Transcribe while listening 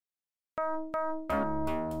Good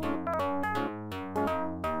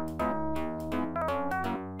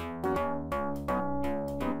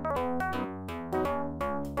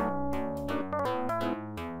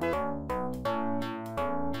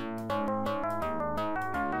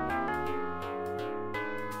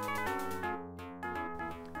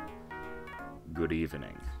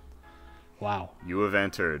evening. Wow. You have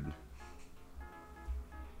entered.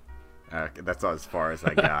 That's as far as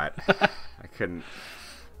I got. I couldn't.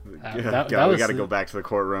 We got to go back to the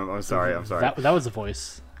courtroom. I'm sorry. That was the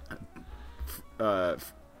voice. The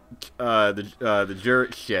jury.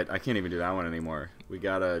 Shit, I can't even do that one anymore. We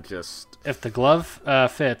gotta just. If the glove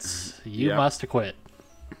fits, you must acquit.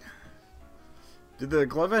 Did the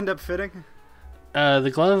glove end up fitting?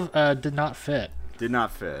 The glove did not fit. Did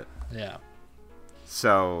not fit. Yeah.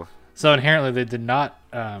 So inherently they did not.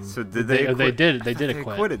 So did they? Acquit? They did They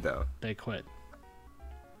acquit. acquitted though. They quit.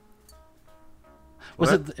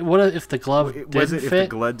 What if the glove didn't fit? If the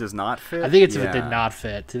glove does not fit? I think it's if it did not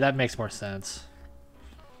fit. See, that makes more sense.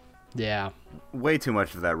 Yeah. Way too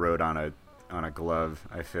much of that rode on a glove.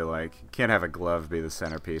 I feel like you can't have a glove be the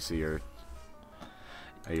centerpiece of your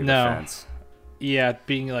defense. Yeah,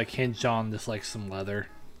 being like hinged on just like some leather.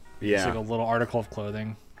 Yeah. It's like a little article of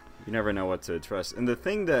clothing. You never know what to trust. And the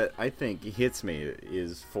thing that I think hits me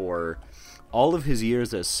is for all of his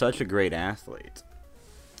years as such a great athlete,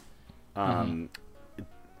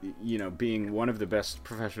 you know, being one of the best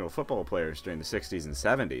professional football players during the 60s and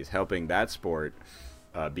 70s, helping that sport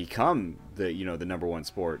become the number one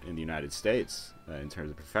sport in the United States in terms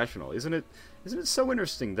of professional. Isn't it so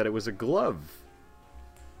interesting that it was a glove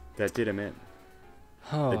that did him in?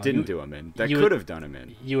 That didn't do him in. That could have done him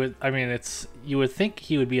in. You would think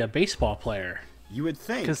he would be a baseball player. You would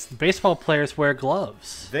think. Because baseball players wear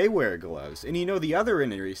gloves. They wear gloves. And the other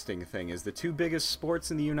interesting thing is the two biggest sports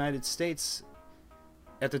in the United States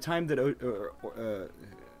at the time that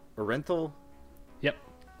Orenthal. Yep.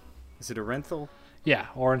 Is it Orenthal? Yeah,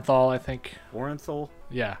 Orenthal, I think. Orenthal?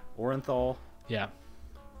 Yeah. Orenthal? Yeah.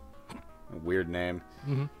 A weird name.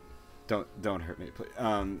 Mm-hmm. Don't hurt me, please.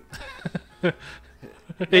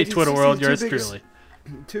 Hey, Twitter world, yours truly.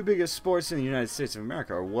 Two biggest sports in the United States of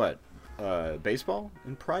America are what? Baseball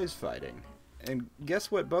and prize fighting. And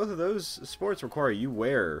guess what? Both of those sports require you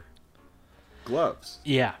wear gloves.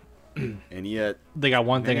 Yeah. And yet they got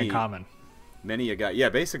one thing in common.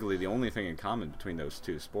 Basically the only thing in common between those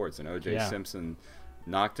two sports. And OJ Simpson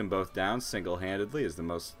knocked them both down single-handedly as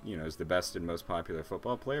is the best and most popular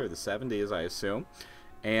football player of the 70s, I assume.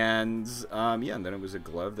 And and then it was a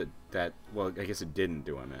glove that I guess it didn't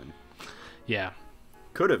do him in. Yeah.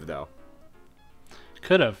 Could have though.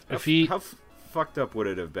 Could have. How fucked up would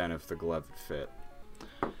it have been if the glove had fit?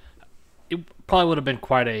 It probably would have been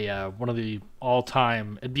quite a one of the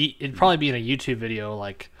all-time. It'd probably be in a YouTube video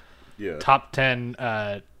like top 10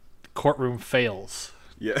 courtroom fails.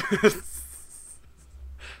 Yeah.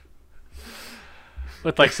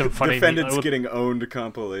 With like some funny defendants getting owned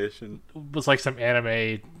compilation. Was like some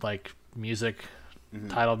anime like music,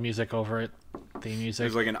 titled music over it, theme music.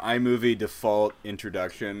 There's like an iMovie default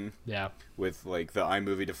introduction. Yeah. With like the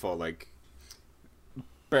iMovie default like.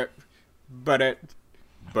 Yeah,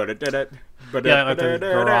 like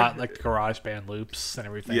the garage band loops and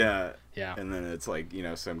everything. Yeah. Yeah. And then it's like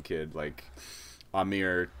some kid like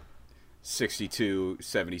Amir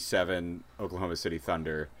 6277 Oklahoma City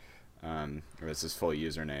Thunder. Or that's his full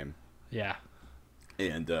username. Yeah.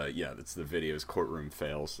 And that's the video's courtroom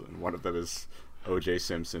fails, and one of them is OJ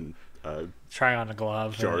Simpson trying on a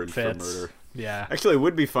glove charged and it for fits. murder. Yeah. Actually, it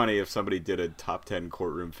would be funny if somebody did a top 10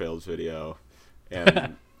 courtroom fails video,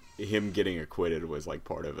 and him getting acquitted was like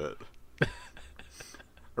part of it.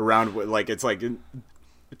 Around like it's like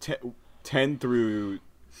 10 through,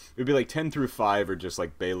 it'd be like 10 through 5 are just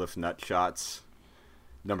like bailiff nut shots.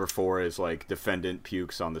 Number 4 is like defendant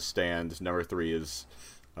pukes on the stand. Number 3 is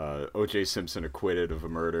OJ Simpson acquitted of a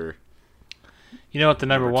murder. You know what the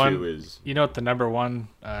number 2 is? You know what the number 1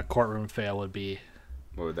 courtroom fail would be?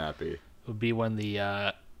 What would that be? It would be when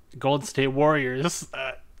the Golden State Warriors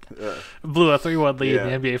blew a 3-1 lead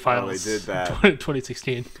in the NBA Finals. They did that.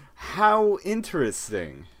 2016. How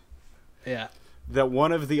interesting. Yeah. That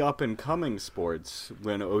one of the up-and-coming sports,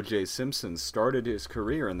 when O.J. Simpson started his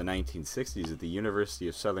career in the 1960s at the University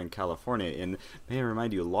of Southern California in, may I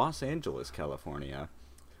remind you, Los Angeles, California,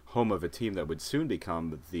 home of a team that would soon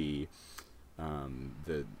become the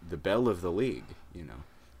belle of the league,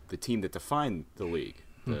 the team that defined the league,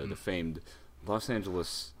 the famed Los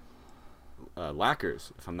Angeles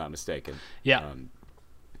Lakers, if I'm not mistaken. Yeah.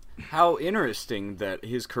 How interesting that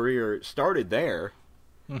his career started there.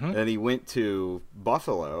 And he went to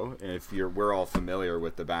Buffalo. And we're all familiar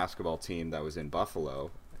with the basketball team that was in Buffalo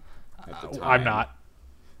at the time. I'm not.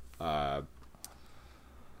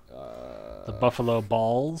 The Buffalo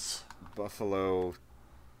Balls. Buffalo.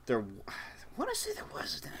 I want to say there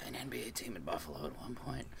was an NBA team in Buffalo at one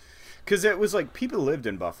point, because it was like people lived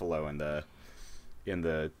in Buffalo in the.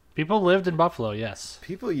 People lived in Buffalo, yes.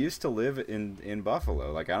 People used to live in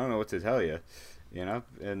Buffalo. Like, I don't know what to tell you,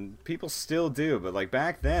 and people still do. But like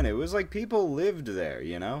back then, it was like people lived there.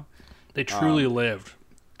 They truly lived.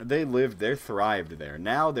 They lived. They thrived there.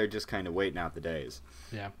 Now they're just kind of waiting out the days.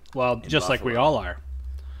 Yeah. Well, just Buffalo. like we all are.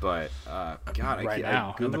 But God, right I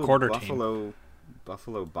now Googled in the quarter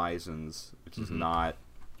Buffalo Bisons, which is not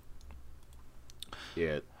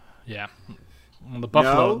it. Yeah. The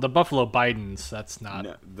Buffalo Bidens, that's not.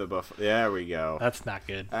 No, there we go. That's not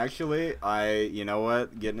good. Actually, you know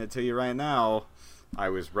what? Getting it to you right now, I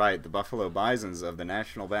was right. The Buffalo Bisons of the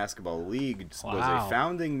National Basketball League was a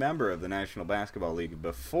founding member of the National Basketball League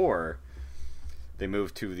before they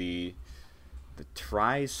moved to the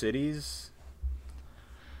Tri-Cities.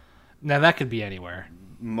 Now that could be anywhere.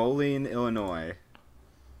 Moline, Illinois.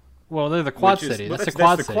 Well, they're the Quad Cities. That's the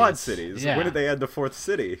Quad Cities. Yeah. When did they add the fourth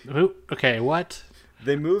city? Okay, what?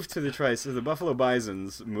 They moved to the Buffalo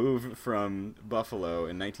Bisons moved from Buffalo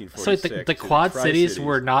in 1946. So the Quad Cities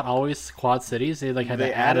were not always Quad Cities? They had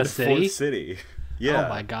to add a city? Fourth city. Yeah. Oh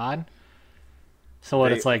my god. So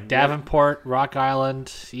it's like Davenport, Rock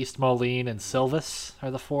Island, East Moline, and Silvis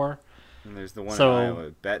are the four? And there's the one in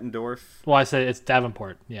Iowa, Bettendorf. Well, I said it's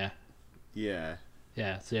Davenport, yeah. Yeah.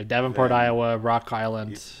 Yeah, so you have Davenport, Iowa, Rock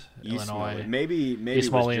Island, Illinois. Moline. Maybe East it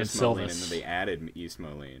was Moline just and Moline, Silvis. and then they added East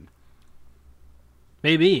Moline.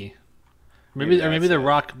 Maybe the it.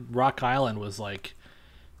 Rock Island was like,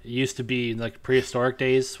 it used to be like prehistoric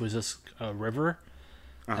days was just a river,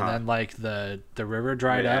 and then like the river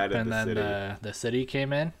dried up, and then the city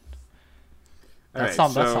came in. That's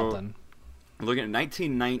something. Looking at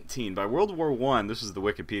 1919, by World War I, this is the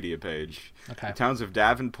Wikipedia page. Okay. The towns of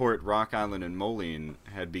Davenport, Rock Island, and Moline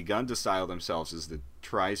had begun to style themselves as the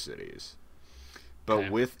Tri-Cities. But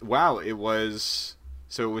it was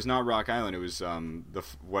not Rock Island. It was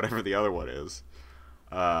whatever the other one is.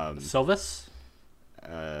 Silvis.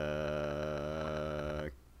 An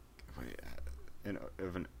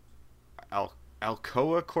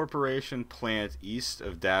Alcoa Corporation plant east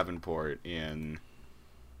of Davenport in.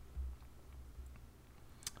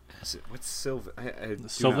 What's Silvis?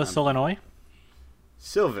 Silvis, Illinois?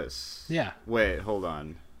 Silvis. Yeah. Wait, hold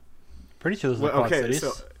on. Pretty sure those are the Quad Cities.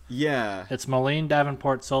 So, yeah. It's Moline,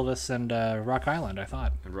 Davenport, Silvis, and Rock Island, I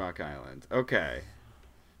thought. And Rock Island. Okay.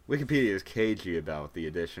 Wikipedia is cagey about the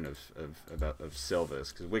addition of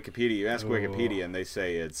Silvis, because you ask Wikipedia and they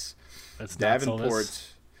say it's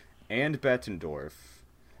Davenport and Bettendorf.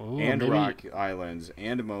 And Rock Islands,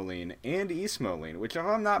 and Moline, and East Moline, which, if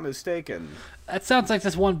I'm not mistaken... That sounds like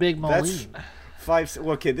this one big Moline.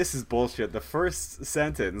 Okay, this is bullshit. The first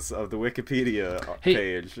sentence of the Wikipedia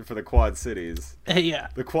page for the Quad Cities. Yeah.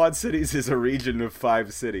 The Quad Cities is a region of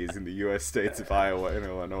 5 cities in the U.S. states of Iowa and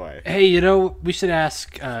Illinois. Hey, we should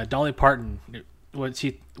ask Dolly Parton what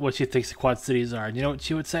she thinks the Quad Cities are. You know what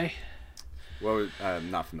she would say? Well, I'm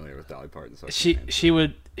not familiar with Dolly Parton. So she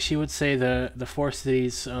would say the 4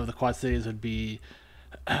 cities of the Quad Cities would be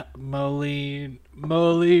Moline. She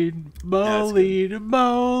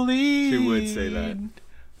would say that.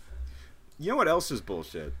 You know what else is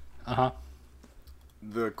bullshit? The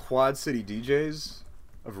Quad City DJs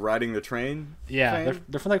of riding the train. Yeah,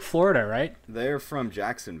 they're from like Florida, right? They're from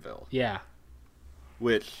Jacksonville. Yeah.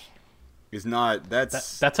 Which is not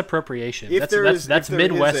that's appropriation. That's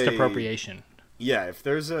Midwest appropriation. Yeah, if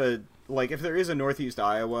there is a Northeast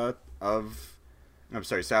Iowa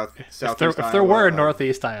Southeast Iowa. If there were a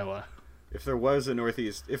Northeast Iowa. If there was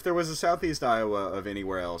a Southeast Iowa of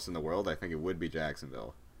anywhere else in the world, I think it would be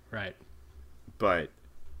Jacksonville. Right. But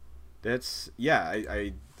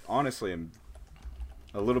I honestly am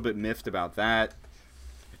a little bit miffed about that.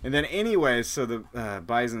 And then anyway, so the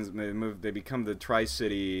Bisons they become the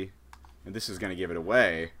Tri-City, and this is going to give it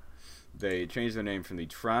away. They changed their name from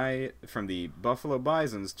the Buffalo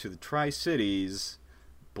Bisons to the Tri-Cities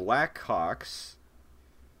Blackhawks.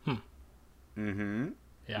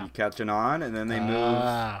 Yeah. You catching on? And then they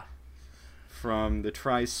moved from the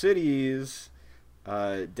Tri-Cities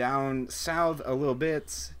down south a little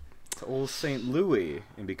bit to old St. Louis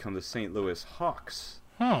and become the St. Louis Hawks.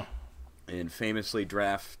 And famously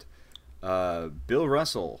draft Bill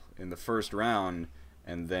Russell in the first round,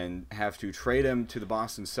 and then have to trade him to the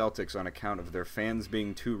Boston Celtics on account of their fans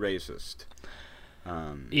being too racist.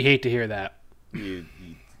 You hate to hear that.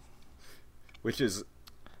 Which is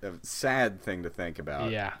a sad thing to think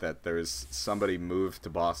about. Yeah. That there's somebody moved to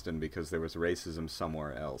Boston because there was racism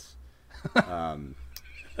somewhere else.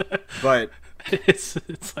 But it's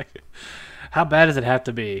like, how bad does it have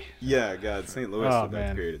to be? Yeah, God, St. Louis at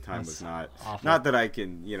that period of time was not awful. Not that I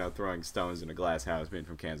can, throwing stones in a glass house being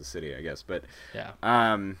from Kansas City, I guess, but yeah.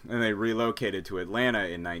 And they relocated to Atlanta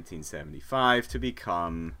in 1975 to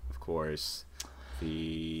become, of course,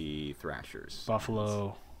 the Thrashers.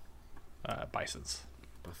 Buffalo Bisons.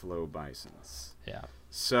 Buffalo Bisons. Yeah.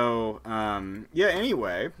 So,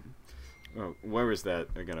 anyway, where was that?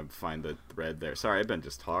 I'm going to find the thread there. Sorry, I've been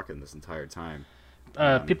just talking this entire time.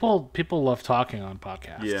 People love talking on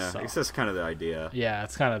podcasts. Yeah, so. I guess that's kind of the idea. Yeah,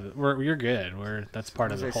 it's kind of you're good. That's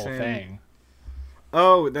part of the whole thing.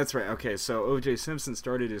 Oh, that's right. Okay, so OJ Simpson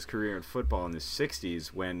started his career in football in the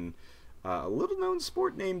 60s when a little-known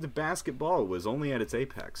sport named basketball was only at its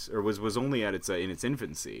apex, or was only at its in its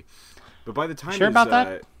infancy. But by the time sure about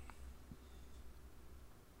that?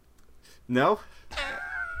 No.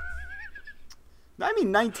 I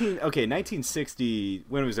mean, 1960.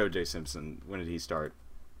 When was O.J. Simpson? When did he start?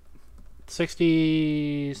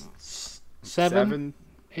 67,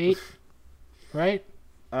 8, right?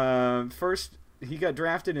 First, he got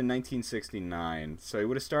drafted in 1969, so he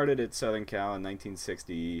would have started at Southern Cal in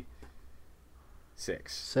 1966.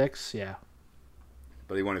 6, yeah.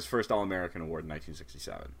 But he won his first All-American award in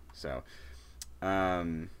 1967. So,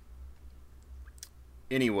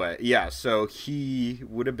 anyway, yeah. So he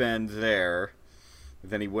would have been there.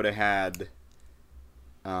 Then he would have had,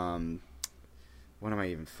 what am I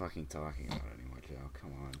even fucking talking about anymore, Joe?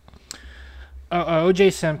 Come on. O.J.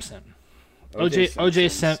 Simpson. O.J.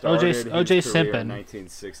 Simpson.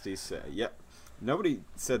 1966. Yep. Nobody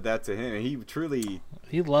said that to him. He truly.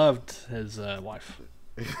 He loved his wife.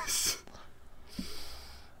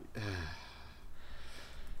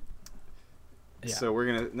 Yeah. So we're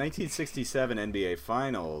gonna 1967 NBA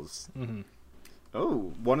Finals. Mm-hmm.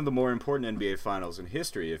 Oh, one of the more important NBA Finals in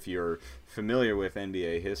history. If you're familiar with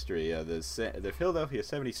NBA history, the Philadelphia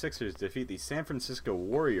 76ers defeat the San Francisco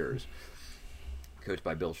Warriors, coached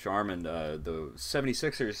by Bill Sharman. The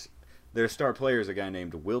 76ers, their star player is a guy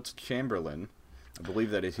named Wilt Chamberlain. I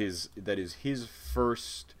believe that is his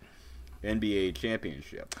first NBA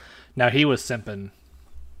championship. Now, he was simping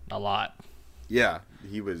a lot. Yeah,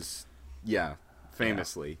 he was,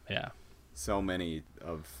 famously. Yeah. So many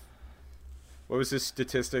of... What was his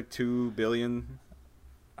statistic? 2 billion?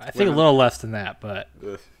 I think a little less than that, but...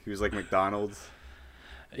 He was like McDonald's.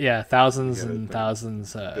 Yeah, thousands and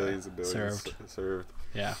thousands billions and billions served.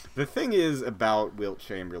 Yeah. The thing is about Wilt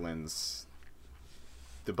Chamberlain's...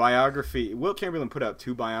 The biography... Wilt Chamberlain put out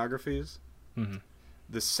 2 biographies. Mm-hmm.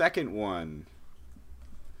 The second one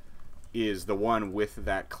is the one with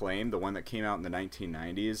that claim, the one that came out in the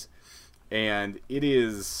 1990s. And it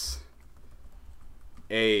is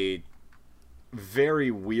a... very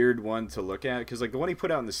weird one to look at, because like the one he put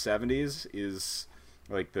out in the 70s is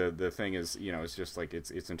like the thing is, it's just like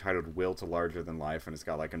it's entitled Wilt, a Larger Than Life, and it's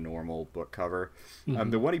got like a normal book cover. Mm-hmm.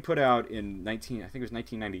 The one he put out in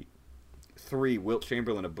 1993, Wilt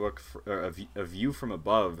Chamberlain, a book a View from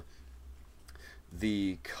Above.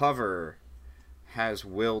 The cover has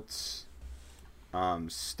Wilt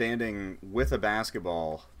standing with a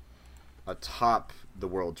basketball atop the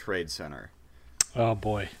World Trade Center. Oh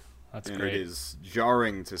boy. That's and great. It is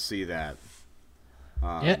jarring to see that.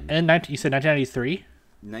 Yeah, and you said 1993?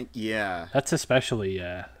 Yeah. That's especially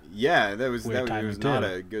yeah, that was not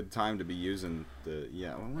a good time to be using the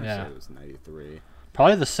I want to say it was 93.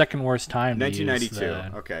 Probably the second worst time.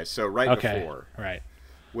 1992. Okay, so before. Right.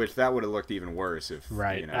 Which that would have looked even worse if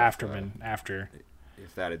after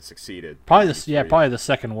if that had succeeded. Probably the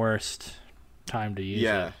second worst time to use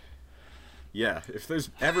it. Yeah, if there's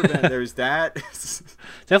ever been, there's that.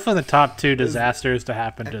 Definitely the top 2 disasters to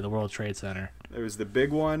happen to the World Trade Center. There was the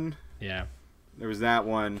big one. Yeah. There was that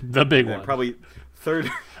one. The big one. Probably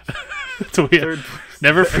third.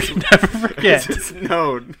 Never forget.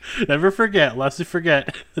 No. Never forget. Lest you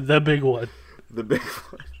forget the big one. The big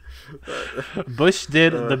one. Bush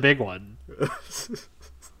did the big one.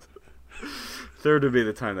 Third would be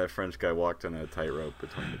the time that French guy walked on a tightrope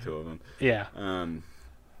between the two of them. Yeah.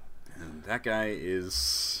 And that guy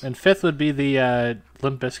is... And 5th would be the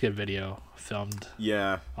Limp Bizkit video filmed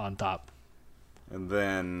on top. And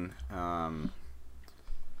then...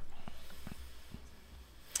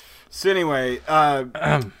 So anyway,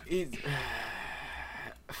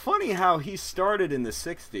 funny how he started in the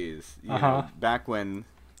 60s, back when...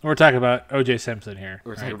 We're talking about O.J. Simpson here.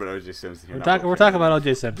 We're talking about O.J. Simpson here. We're talking about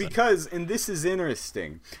O.J. Simpson. Because, and this is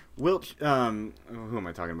interesting, who am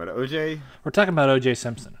I talking about? O.J.? We're talking about O.J.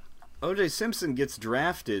 Simpson. OJ Simpson gets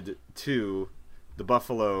drafted to the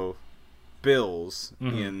Buffalo Bills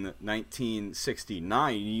in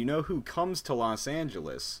 1969. You know who comes to Los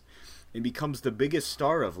Angeles and becomes the biggest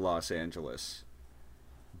star of Los Angeles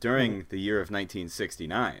during the year of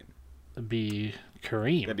 1969? That'd be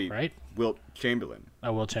Kareem, That'd be right? Wilt Chamberlain.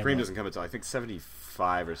 Oh, Wilt Chamberlain. Kareem doesn't come until, I think,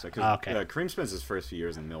 75 or so. Okay. Kareem spends his first few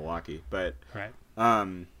years in Milwaukee. But, right.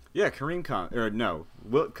 Yeah, Kareem comes. Or, no,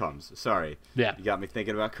 Wilt comes. Sorry. Yeah. You got me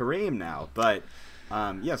thinking about Kareem now. But,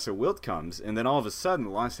 yeah, so Wilt comes, and then all of a sudden,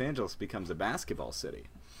 Los Angeles becomes a basketball city.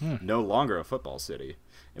 No longer a football city.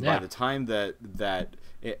 And by the time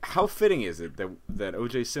how fitting is it that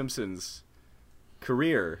O.J. Simpson's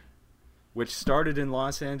career, which started in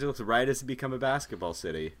Los Angeles right as it became a basketball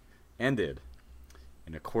city, ended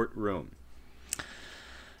in a courtroom.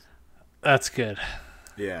 That's good.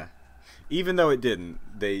 Yeah. Even though it didn't,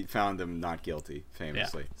 they found him not guilty,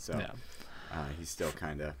 famously. Yeah. So he's still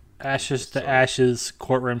kind of... Ashes to ashes,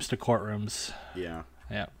 courtrooms to courtrooms. Yeah.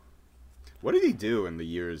 Yeah. What did he do in the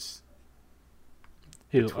years...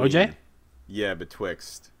 Who, OJ? Yeah,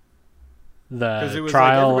 betwixt. The it was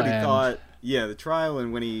trial like everybody and... thought... Yeah, the trial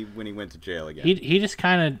and when he went to jail again. He just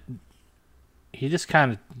kind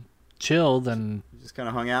of chilled and... He just kind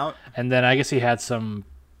of hung out? And then I guess he had some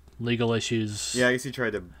legal issues. Yeah, I guess he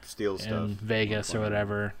tried to steal stuff. In Vegas or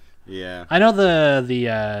whatever. Yeah. I know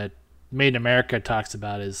the Made in America talks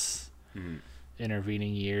about his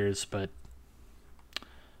intervening years, but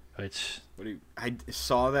I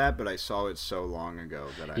saw that, but I saw it so long ago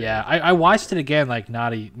that I watched it again like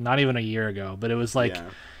not even a year ago, but it was like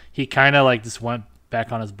he kind of like just went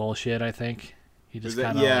back on his bullshit. I think he just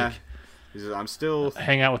kind of like I'm still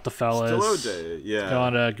hang out with the fellas, still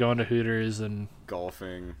OJ, going to Hooters and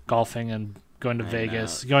golfing and going to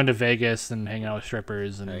Vegas and hanging out with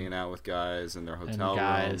strippers and hanging out with guys in their hotel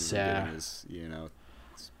rooms, getting his,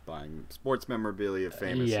 buying sports memorabilia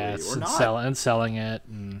famously, or not, selling it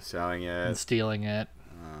and stealing it.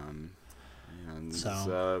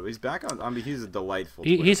 He's back on. I mean, he's a delightful.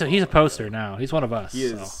 He's a poster now. He's one of us. He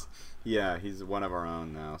is. Yeah, he's one of our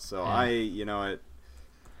own now. So I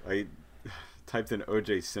typed in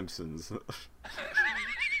OJ Simpsons.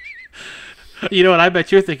 You know what I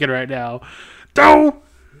bet you're thinking right now? Don't.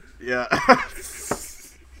 Yeah.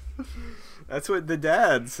 That's what the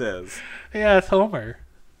dad says. Yeah, it's Homer.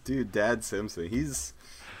 Dude, Dad Simpson. He's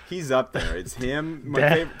up there. It's him. My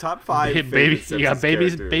favorite, top 5 favorite baby. Simpsons You got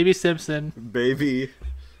baby Simpson. Baby,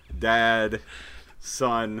 dad,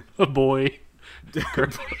 son, a boy.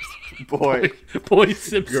 Boy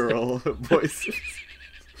Simpson. Girl.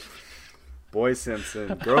 Boy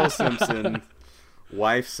Simpson. Girl Simpson.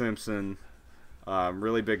 Wife Simpson.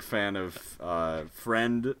 Really big fan of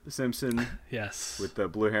Friend Simpson. Yes. With the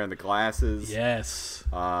blue hair and the glasses. Yes.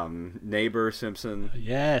 Neighbor Simpson.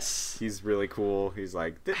 Yes. He's really cool. He's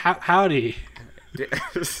like... Howdy.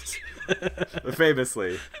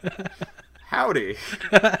 Famously. Howdy.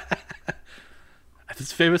 That's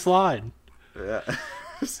his famous line. Yeah.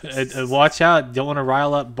 And watch out. Don't want to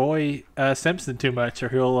rile up Boy Simpson too much or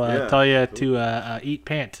he'll tell you to eat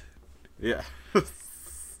pant. Yeah.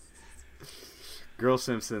 Girl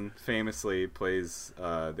Simpson famously plays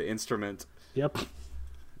the instrument. Yep.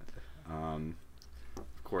 Of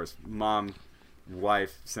course, mom,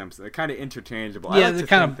 wife Simpson. They're kind of interchangeable. Yeah, they're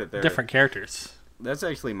kind of different characters. That's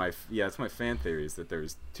actually it's my fan theory is that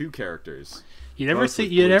there's 2 characters. You never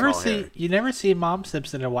see Mom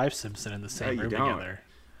Simpson and Wife Simpson in the same room together.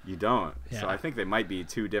 You don't. Yeah. So I think they might be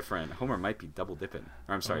 2 different. Homer might be double dipping.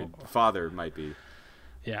 Or I'm sorry, father might be.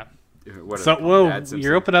 Yeah. Whoa,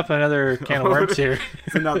 you're opening up another can of worms here.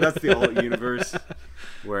 So no, that's the old universe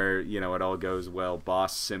where it all goes well.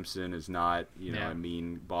 Boss Simpson is not a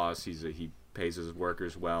mean boss. He pays his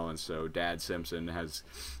workers well, and so Dad Simpson has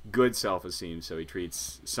good self-esteem, so he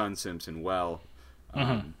treats Son Simpson well,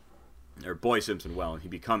 or Boy Simpson well, and he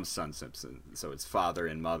becomes Son Simpson. So it's father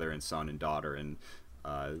and mother and son and daughter, and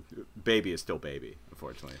baby is still baby.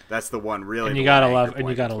 Unfortunately, that's the one really. And you gotta love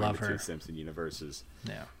her. 2 Simpson universes.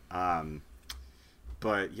 Yeah.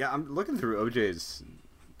 But yeah, I'm looking through OJ's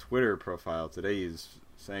Twitter profile today. He's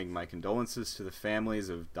saying my condolences to the families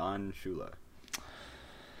of Don Shula.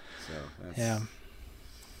 So that's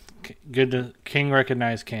good to King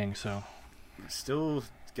recognize King. So still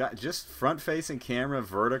got just front-facing camera,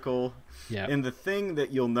 vertical. Yeah. And the thing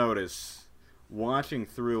that you'll notice watching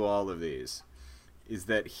through all of these is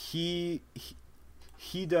that he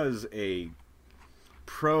does a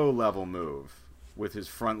pro level move. With his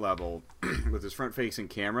front-facing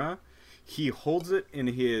camera, he holds it in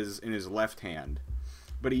his left hand,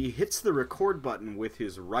 but he hits the record button with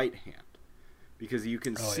his right hand, because you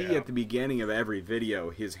can see at the beginning of every video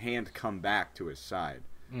his hand come back to his side.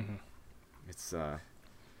 Mm-hmm. It's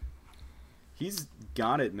he's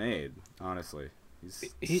got it made, honestly.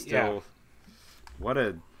 He's still what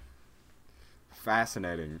a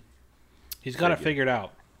fascinating. He's got it figured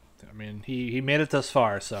out. I mean, he made it this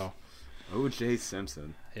far, so. OJ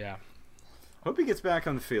Simpson. Yeah. Hope he gets back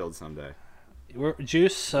on the field someday.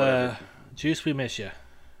 Juice, Juice, we miss you.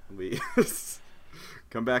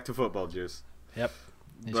 Come back to football, Juice. Yep.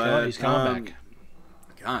 He's coming back.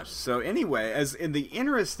 Gosh. So anyway, as in the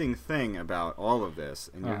interesting thing about all of this,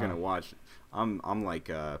 and you're gonna watch, I'm like,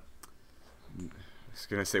 I was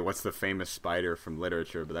gonna say what's the famous spider from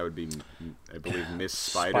literature, but that would be, I believe, Miss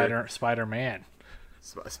Spider. Spider-Man.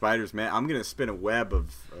 Spider's man. I'm gonna spin a web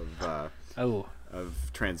of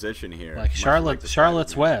transition here, like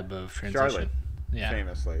Charlotte's Web of transition. Charlotte,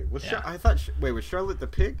 famously. Yeah. I thought. Wait, was Charlotte the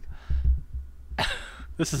pig?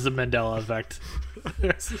 This is a Mandela effect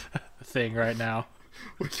thing right now.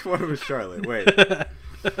 Which one was Charlotte? Wait.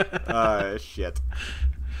 Shit.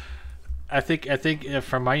 I think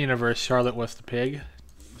from my universe, Charlotte was the pig.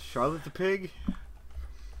 Charlotte the pig.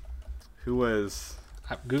 Who was?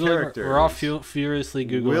 Googling. We're all furiously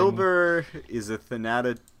googling. Wilbur is a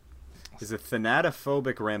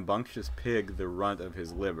thanatophobic, rambunctious pig, the runt of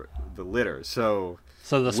the litter. So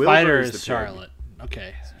the Wilbur spider is the Charlotte.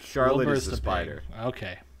 Okay. Charlotte Wilbur is the spider. Pig.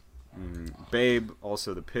 Okay. Babe,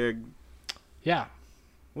 also the pig. Yeah.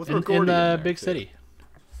 In the big city.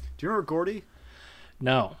 Do you remember Gordy?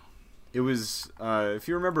 No. It was, if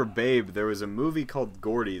you remember Babe, there was a movie called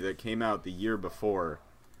Gordy that came out the year before.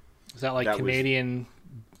 Is that like Canadian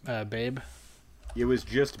Babe? It was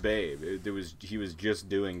just Babe. He was just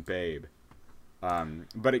doing Babe.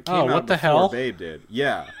 But it came out before Babe did.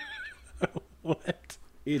 Yeah. What?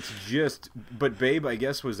 It's just, but Babe, I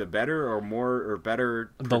guess, was a better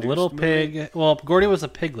The little pig. Movie. Well, Gordy was a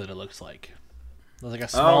piglet. It looks like. It was like a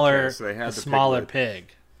smaller, so they had smaller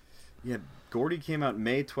pig. Yeah, Gordy came out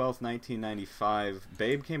May 12th, 1995.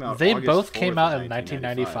 Babe came out. They August both 4th came out in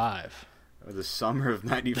 1995. The summer of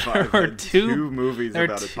 '95. There were two movies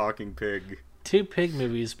about a talking pig. 2 pig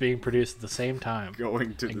movies being produced at the same time.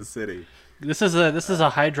 Going to the city. This is a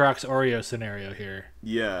Hydrox Oreo scenario here.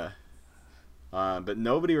 Yeah. But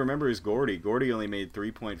nobody remembers Gordy. Gordy only made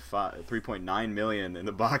 3.9 million in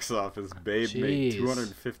the box office. Babe made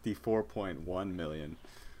 254.1 million.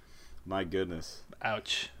 My goodness.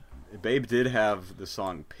 Ouch. Babe did have the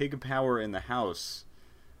song "Pig Power in the House"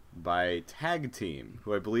 by Tag Team,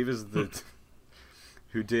 who I believe is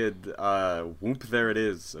who did "Whoop There It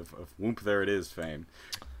Is" of "Whoop There It Is" fame.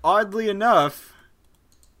 Oddly enough,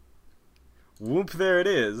 "Whoop There It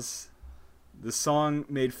Is." The song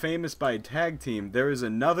made famous by Tag Team. There is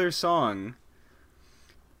another song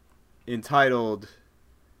entitled,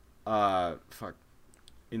 I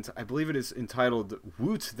believe it is entitled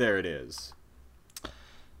 "Woot There It Is."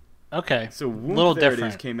 Okay. So "Woot There It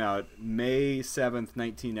Is" came out May 7th,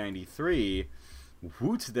 1993.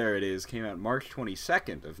 "Woot There It Is" came out March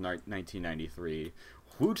 22nd of 1993.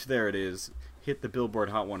 "Woot There It Is" hit the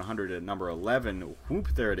Billboard Hot 100 at number 11. "Whoop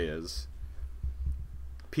There It Is"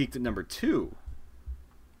 peaked at number 2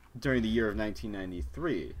 during the year of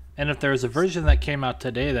 1993. And if there was a version that came out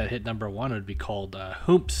today that hit number 1, it would be called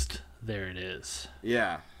 "Hoopst There It Is."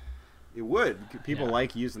 Yeah, it would. People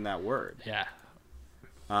like using that word. Yeah.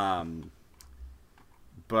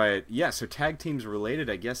 But yeah, so Tag Team's related,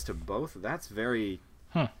 I guess, to both. That's very.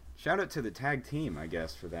 Shout out to the Tag Team, I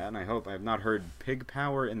guess, for that. And I hope I've not heard "Pig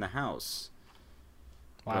Power in the House."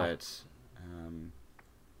 Wow. But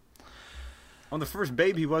on the first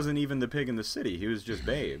Babe, he wasn't even the pig in the city. He was just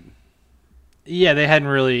Babe. Yeah, they hadn't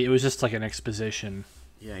really. It was just like an exposition.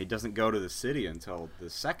 Yeah, he doesn't go to the city until the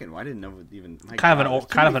second. I didn't know even. Kind of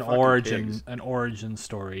an origin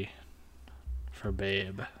story for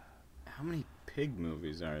Babe. How many pig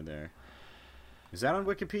movies are there? Is that on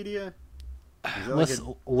Wikipedia? List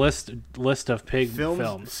of pig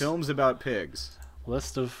films. Films about pigs.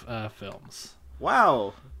 List of films.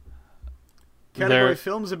 Wow. Category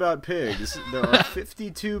films about pigs. There are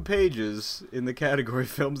 52 pages in the category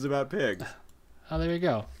films about pigs. Oh, there you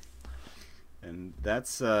go. And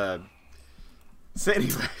that's so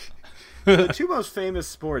anyway. The 2 most famous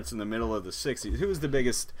sports in the middle of the 60s. Who's the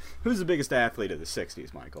biggest athlete of the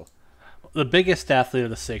 60s, Michael? The biggest athlete of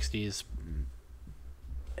the 60s,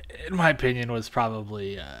 in my opinion, was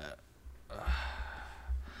probably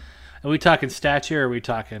are we talking stature or are we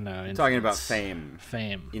talking influence? Talking about fame.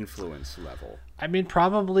 Influence level. I mean,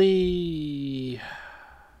 probably.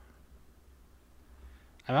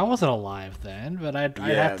 I wasn't alive then, but I'd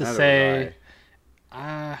have to say.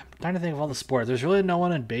 I'm trying to think of all the sports. There's really no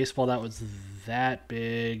one in baseball that was that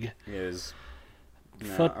big. Is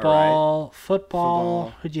Football.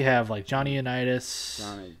 Who'd you have? Like Johnny Unitas.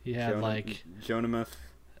 You had Joe Namath.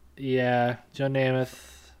 Yeah, Joe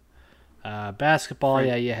Namath. Basketball.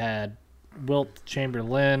 Yeah, you had Wilt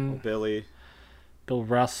Chamberlain. Bill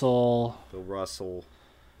Russell.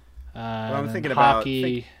 I'm thinking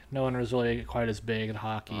hockey. No one was really quite as big in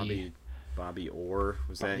hockey. Bobby Orr,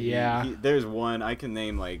 was that? Yeah. There's one I can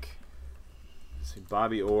name,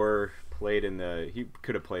 Bobby Orr he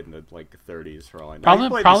could have played in the 30s for all I know. He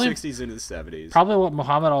played in the 60s into the 70s. Probably what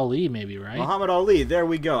Muhammad Ali, maybe, right? Muhammad Ali, there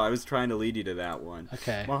we go. I was trying to lead you to that one.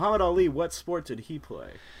 Okay. Muhammad Ali, what sport did he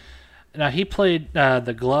play? Now he played the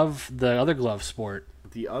other glove sport.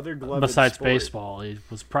 The other glove besides sport. Baseball, he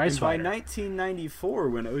was prize fighter. By 1994,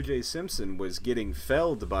 when OJ Simpson was getting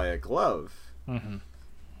felled by a glove, who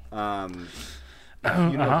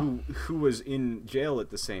was in jail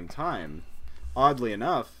at the same time, oddly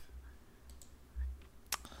enough,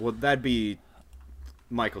 well, that'd be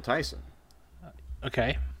Michael Tyson.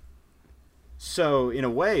 Okay. So, in a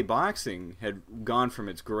way, boxing had gone from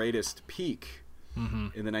its greatest peak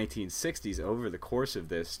in the 1960s over the course of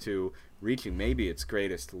this to reaching maybe its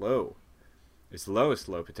greatest low. Its lowest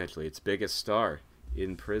low, potentially. Its biggest star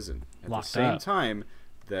in prison. At the same time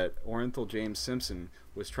that Orenthal James Simpson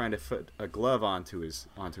was trying to put a glove onto his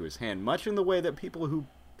hand, much in the way that people who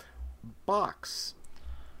box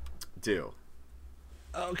do.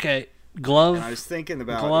 Okay, glove. And I was thinking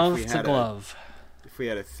about glove to glove. If we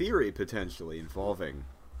had a theory potentially involving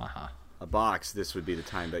a box, this would be the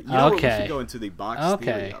time. But we should go into the box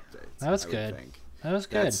theory updates. That was good. That was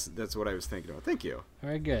good. That's what I was thinking about. Thank you.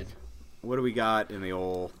 Very good. What do we got in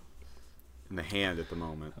the hand at the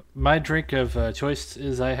moment? My drink of choice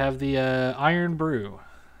is I have the Iron Brew.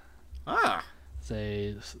 Ah.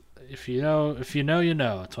 If you know, you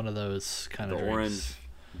know. It's one of those kind of drinks.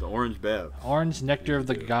 The orange bev. Orange nectar of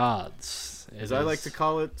the gods. As I like to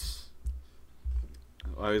call it,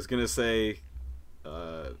 I was going to say,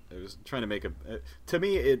 I was trying to make to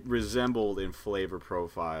me it resembled in flavor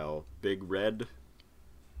profile Big Red.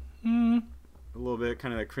 A little bit,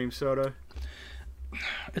 kind of like cream soda.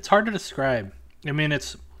 It's hard to describe. I mean,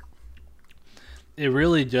 it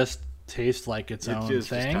really just tastes like its own thing. It's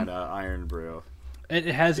just kind of Iron Brew. It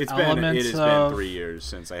has elements It has been 3 years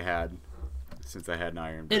since I had an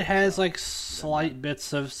Iron Brew. It has slight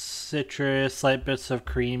bits of citrus, slight bits of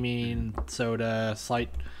creamy soda,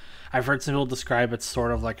 I've heard some people describe it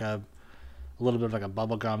sort of like a little bit like a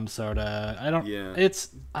bubblegum soda. I don't know.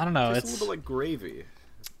 It's a little bit like gravy.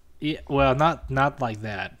 Yeah, well, not like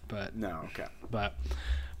that, but no, okay. But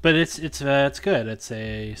it's good. It's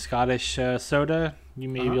a Scottish soda. You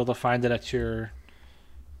may be able to find it at your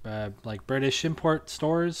British import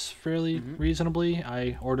stores fairly reasonably.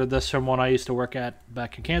 I ordered this from one I used to work at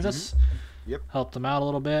back in Kansas. Yep. Helped them out a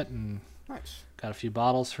little bit and got a few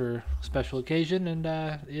bottles for special occasion, and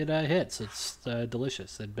it hits. It's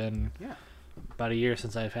delicious. It'd been about a year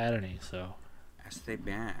since I've had any, so it's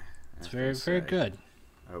very, very good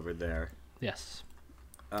over there. Yes.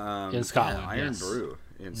 In Scotland, Iron Brew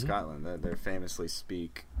in Scotland. They famously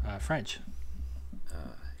speak French.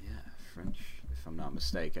 French, if I'm not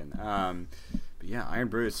mistaken. But yeah, Iron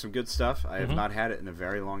Brew is some good stuff. I have not had it in a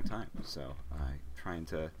very long time, so I'm trying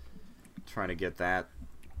to get that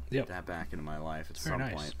back into my life at some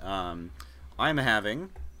point. I'm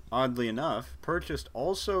having, oddly enough, purchased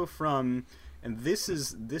also from, and this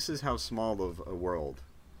is how small of a world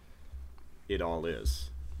it all is.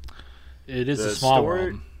 It is a small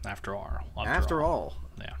world, after all.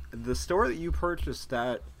 Yeah. The store that you purchased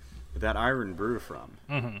that Iron Brew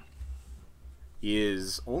from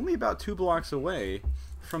is only about 2 blocks away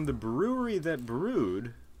from the brewery that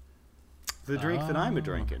brewed the drink that I'm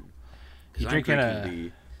drinking. You're drinking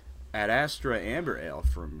the Ad Astra Amber Ale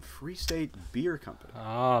from Free State Beer Company.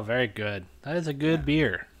 Oh, very good. That is a good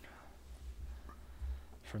beer.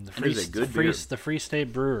 From the Free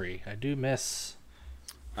State Brewery. I do miss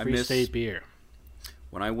Free State beer.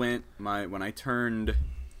 When I turned,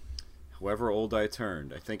 however old I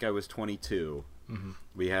turned, I think I was 22.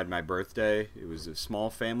 We had my birthday. It was a small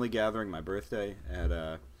family gathering. My birthday at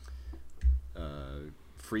a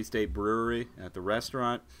Free State Brewery at the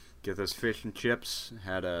restaurant. Get those fish and chips.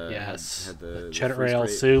 Had the cheddar ale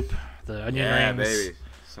soup, the onion rings. Yeah, baby.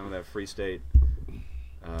 Some of that Free State.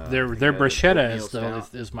 Their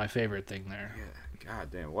bruschetta is my favorite thing there. Yeah,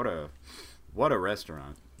 god damn, what a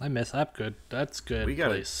restaurant. I miss that. Good. That's good.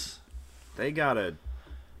 Place. They gotta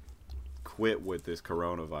quit with this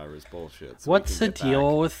coronavirus bullshit. So what's the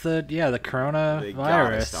deal with the coronavirus? They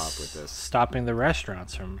gotta stop with this. Stopping the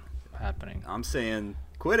restaurants from happening. I'm saying,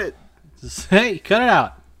 quit it. Hey, cut it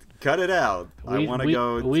out. Cut it out. I want to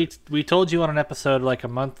go. We told you on an episode like a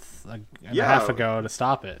month and a half ago to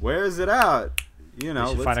stop it. Where is it out? You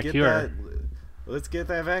know, let's get that. Let's get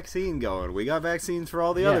that vaccine going. We got vaccines for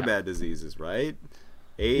all the other bad diseases, right?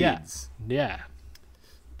 AIDS. Yeah.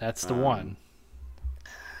 That's the one.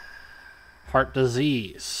 Heart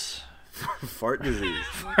disease. Fart disease.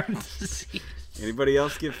 Fart disease. Anybody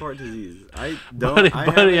else get fart disease?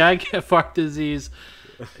 I get fart disease.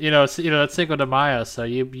 It's Cinco de Mayo, so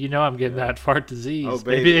you know I'm getting that fart disease. Oh,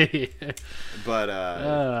 baby.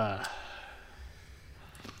 But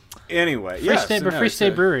anyway, Free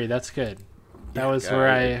State Brewery. That's good. That was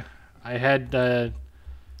where I had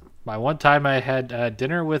my one time I had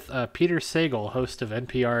dinner with Peter Sagal, host of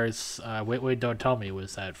NPR's Wait Wait Don't Tell Me,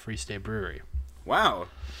 was at Free State Brewery. Wow.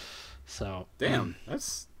 So damn,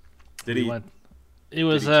 that's did he tell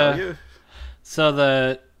you?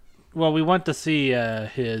 So we went to see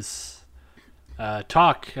his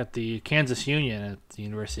talk at the Kansas Union at the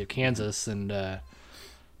University of Kansas, and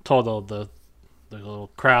told the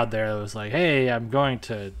little crowd there, that was like, hey, I'm going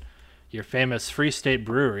to your famous Free State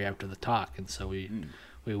Brewery after the talk. And so we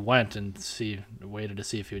went and waited to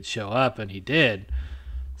see if he would show up, and he did.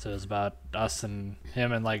 So it was about us and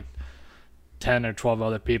him and like 10 or 12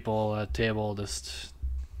 other people at a table just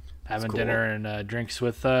having dinner and drinks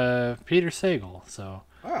with Peter Sagal. So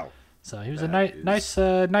wow. So he was nice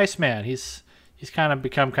man. He's kind of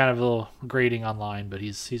become kind of a little grating online, but he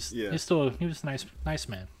was a nice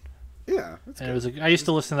man. Yeah, that's good. I used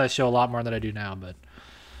to listen to that show a lot more than I do now, but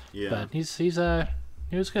he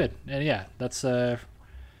was good. And yeah, that's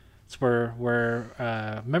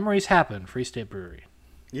where memories happen. Free State Brewery.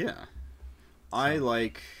 Yeah, so.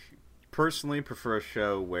 I personally prefer a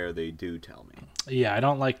show where they do tell me. Yeah, I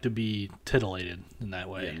don't like to be titillated in that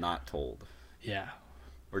way. Yeah, not told. Yeah.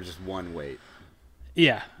 Or just one wait.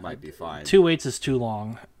 Yeah. Might be fine. 2 waits is too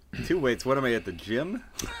long. 2 waits? What am I, at the gym?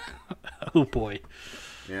 Oh, boy.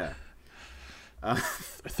 Yeah.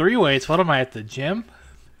 3 waits? What am I, at the gym?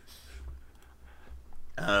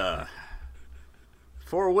 4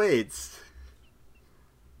 waits?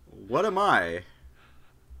 What am I?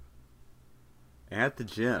 At the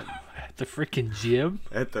gym. At the freaking gym?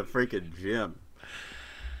 At the freaking gym.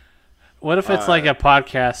 What if it's like a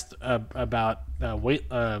podcast about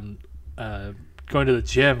going to the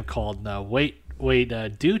gym called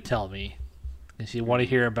Wait, Do Tell Me? If you want to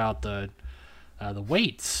hear about the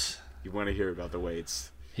weights. You want to hear about the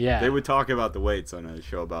weights. Yeah. They would talk about the weights on a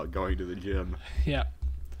show about going to the gym. Yeah.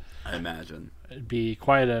 I imagine. It'd be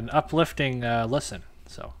quite an uplifting listen.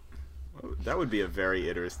 So. That would be a very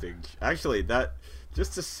interesting... Actually,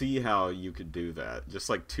 just to see how you could do that. Just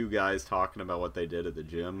like 2 guys talking about what they did at the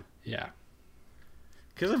gym. Yeah.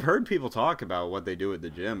 Because I've heard people talk about what they do at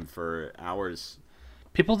the gym for hours.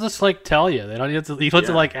 People just tell you. They don't have to. You don't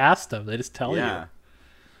have to ask them. They just tell you.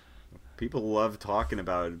 People love talking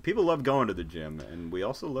about it. People love going to the gym, and we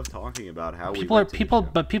also love talking about how but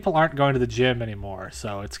people aren't going to the gym anymore.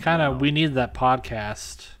 So it's kind of we need that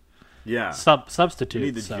podcast. Yeah. Substitute. We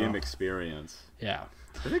need the gym experience. Yeah.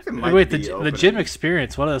 I think that might be the gym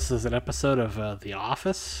experience. What is this? An episode of The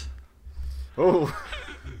Office? Oh.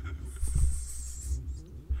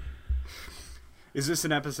 Is this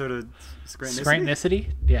an episode of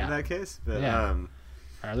Scrantonicity? Yeah. In that case? But, John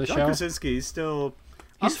Krasinski is still...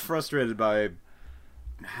 He's frustrated by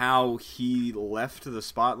how he left the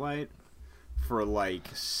spotlight for,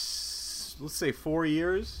 let's say 4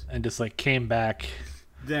 years. And just, came back.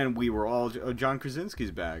 Then we were all... Oh, John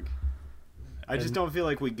Krasinski's back. I just don't feel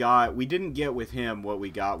like we didn't get with him what we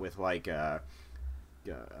got with, a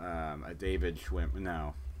David Schwimmer.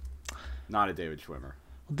 No. Not a David Schwimmer.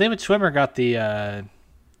 David Schwimmer got the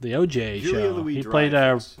OJ show. He played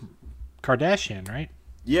Kardashian, right?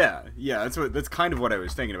 Yeah. That's kind of what I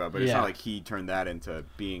was thinking about. But it's not like he turned that into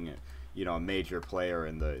being, a major player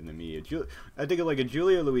in the media. I think of a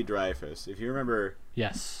Julia Louis-Dreyfus. If you remember,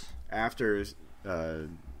 yes, after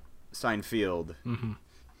Seinfeld,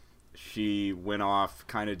 she went off,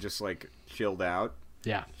 kind of just chilled out.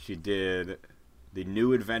 Yeah, she did The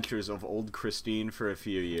New Adventures of Old Christine for a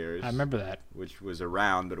few years. I remember that. Which was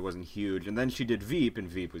around, but it wasn't huge. And then she did Veep, and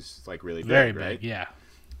Veep was really big, very right? big, yeah.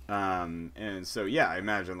 And so, I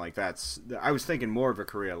imagine I was thinking more of a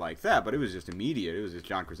career like that, but it was just immediate. It was just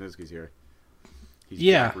John Krasinski's here. He's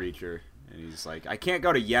Jack Reacher, and he's like, I can't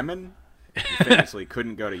go to Yemen. He famously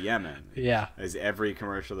couldn't go to Yemen. Yeah. As every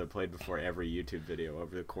commercial that played before every YouTube video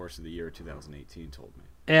over the course of the year 2018 told me.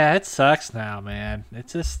 Yeah, it sucks now, man.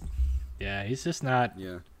 It's just, he's just not.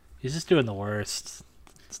 Yeah. He's just doing the worst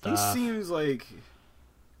stuff. He seems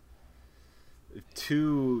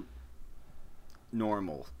too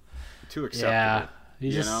normal, too acceptable.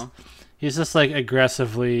 He's just like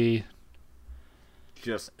aggressively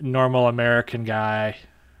just normal American guy.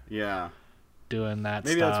 Yeah. Doing that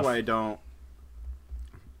Maybe stuff. That's why I don't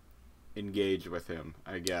engage with him,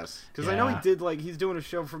 I guess. Because I know he did, like, he's doing a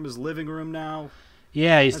show from his living room now.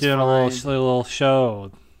 Yeah, he's doing a little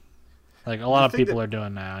show. Like a lot of people are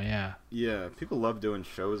doing now, yeah. Yeah, people love doing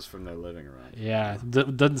shows from their living room. Yeah,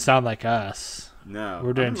 doesn't sound like us. No.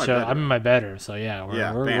 We're doing shows. I'm in my bedroom, so yeah,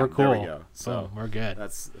 we're cool. There we go. So we're good.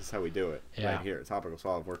 That's how we do it right here. Topical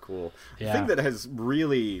Solve, we're cool. Yeah. The thing that has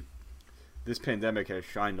really, this pandemic has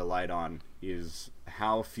shined a light on is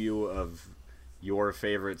how few of your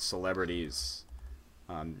favorite celebrities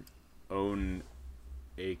own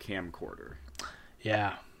a camcorder.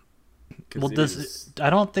 Yeah. Well, I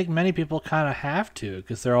don't think many people kind of have to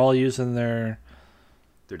because they're all using their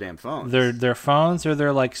damn phones. Their phones or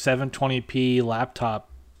their like 720p laptop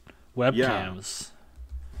webcams.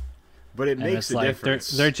 But it makes a difference.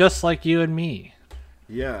 They're just like you and me.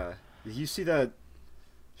 Yeah. Did you see that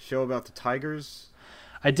show about the tigers?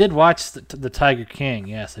 I did watch the Tiger King.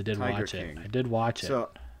 Yes, I did watch it. I did watch it. So,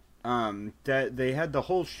 that they had the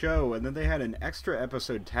whole show, and then they had an extra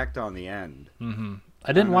episode tacked on the end. Mm-hmm.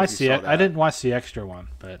 I didn't watch the extra one,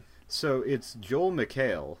 but so it's Joel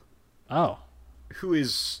McHale. Oh, who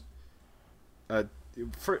is a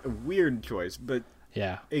weird choice, but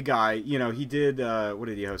yeah, a guy. You know, he did. What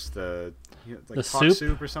did he host? The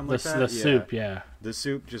soup or something like that. The soup, yeah. The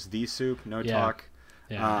soup, just the soup, no talk.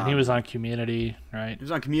 Yeah, and he was on Community, right? He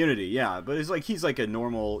was on Community, yeah. But it's like he's like a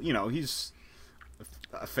normal. You know, he's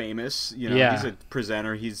famous. You know, he's a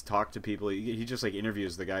presenter. He's talked to people. He just like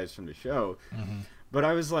interviews the guys from the show. Mm-hmm. But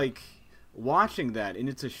I was like watching that, and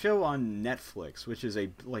it's a show on Netflix, which is a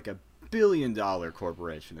billion-dollar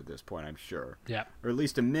corporation at this point, I'm sure. Yeah. Or at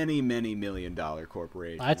least a many, many million-dollar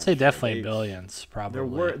corporation. I'd say definitely billions,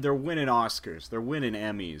 probably. They're winning Oscars. They're winning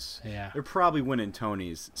Emmys. Yeah. They're probably winning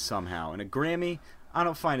Tonys somehow. And a Grammy, I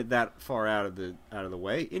don't find it that far out of the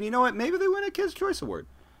way. And you know what? Maybe they win a Kids' Choice Award.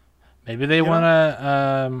 Maybe they won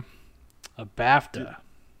a BAFTA.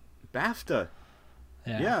 BAFTA.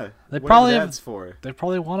 Yeah. They probably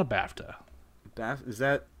won a BAFTA. Is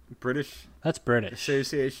that British? That's British.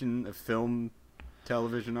 Association of Film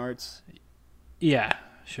Television Arts? Yeah,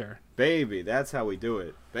 sure. Baby, that's how we do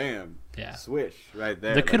it. Bam. Yeah. Swish right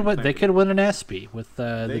there. They could win an ESPY with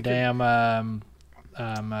the damn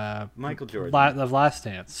Michael Jordan. The Last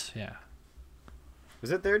Dance, yeah. Was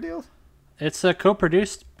that their deal? It's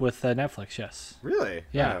co-produced with Netflix, yes. Really?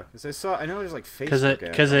 Yeah. Because I know there's like Facebook.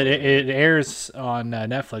 Because it airs on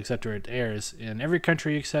Netflix after it airs in every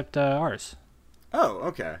country except ours. Oh,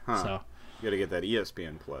 okay. Huh. So you got to get that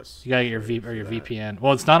ESPN Plus. You got to get your VPN.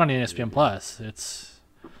 Well, it's not on ESPN Plus.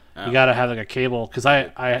 You got to have like a cable. Because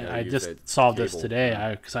I just solved this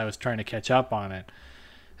today because I was trying to catch up on it,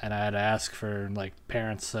 and I had to ask for like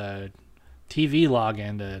parents' TV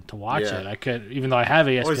login to watch it. I could, even though I have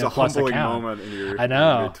ESPN Plus account. Moment in your, I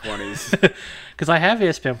know. mid-20s. Because I have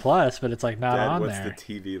ESPN Plus, but it's like not on what's there. What's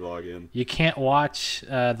the TV login? You can't watch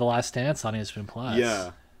The Last Dance on ESPN Plus.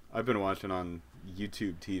 Yeah, I've been watching on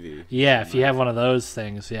YouTube TV. Yeah, if you have one of those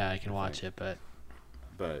things, I can watch it.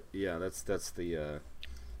 But yeah,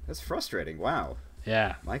 that's frustrating. Wow.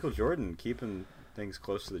 Yeah. Michael Jordan keeping things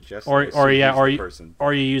close to the chest. Or you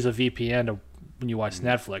use a VPN when you watch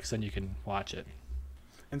Netflix, then you can watch it.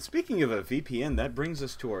 And speaking of a VPN, that brings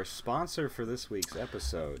us to our sponsor for this week's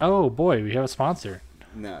episode. Oh boy, we have a sponsor.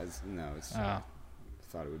 No. I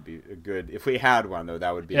thought it would be a good if we had one though.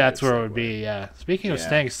 That would be. Yeah, that's where it would be. Yeah. Speaking of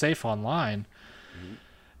staying safe online,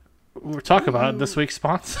 we're talking about this week's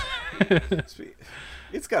sponsor.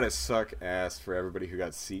 It's gotta suck ass for everybody who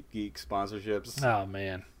got SeatGeek sponsorships. Oh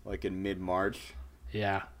man! Like in mid-March.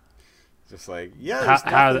 Yeah. Just like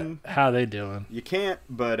how are they doing? You can't,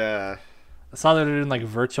 but I saw they're doing like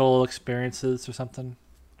virtual experiences or something.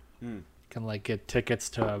 You can like get tickets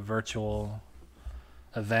to a virtual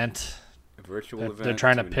event. They're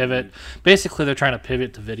trying to pivot. Basically, they're trying to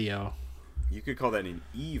pivot to video. You could call that an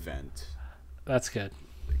event. That's good.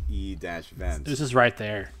 E-vent. This is right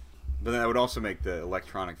there. But that would also make the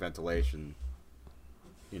electronic ventilation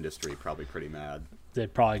industry probably pretty mad.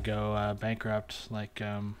 They'd probably go bankrupt, like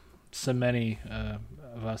so many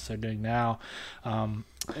of us are doing now.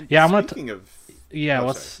 Yeah, I'm gonna.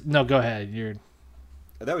 No, go ahead.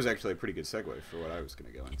 That was actually a pretty good segue for what I was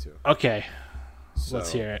going to go into. Okay,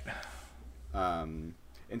 let's hear it. And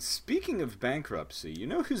speaking of bankruptcy, you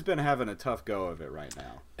know who's been having a tough go of it right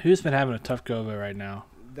now? Who's been having a tough go of it right now?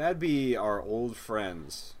 That'd be our old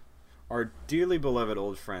friends, our dearly beloved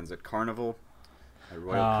old friends at Carnival, at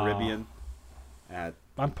Royal Caribbean.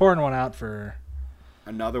 I'm pouring one out for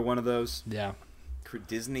another one of those. Yeah.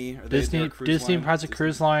 Disney. Disney has a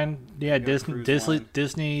cruise line. Yeah,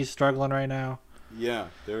 Disney's struggling right now. Yeah,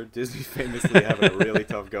 Disney famously having a really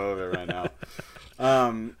tough go of it right now.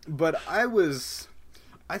 But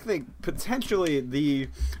I think potentially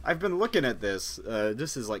I've been looking at this.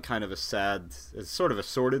 This is like kind of it's sort of a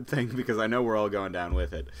sordid thing because I know we're all going down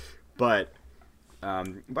with it, but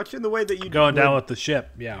much in the way that you going down with the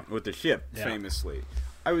ship, famously.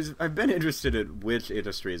 I've been interested in which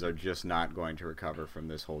industries are just not going to recover from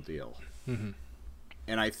this whole deal, and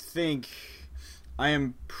I think I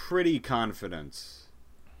am pretty confident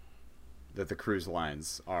that the cruise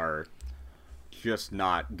lines are just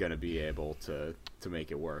not going to be able to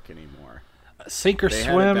make it work anymore. Sink or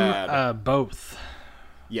swim, both.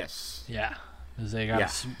 Yes. Yeah.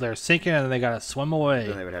 They're sinking and they got to swim away.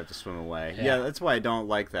 Then they would have to swim away. Yeah, that's why I don't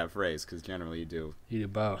like that phrase, because generally you do. You do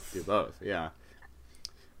both. Yeah.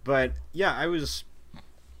 But, yeah,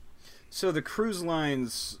 so the cruise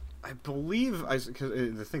lines, I believe, because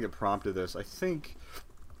the thing that prompted this, I think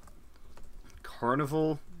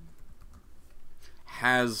Carnival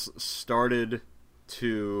has started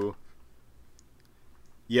to...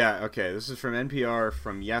 Yeah, okay, this is from NPR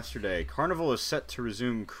from yesterday. Carnival is set to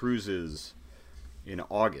resume cruises in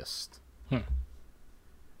August.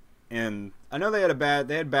 And I know they had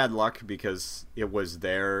bad luck because it was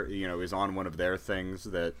it was on one of their things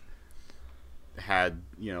that had,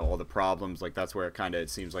 all the problems. Like, that's where it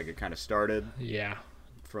seems like it kind of started. Yeah.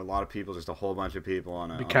 For a lot of people, just a whole bunch of people on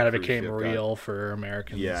a It kind of became real for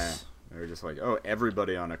Americans. Yeah. They were just like, oh,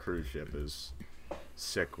 everybody on a cruise ship is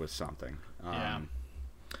sick with something.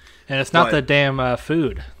 And it's not the damn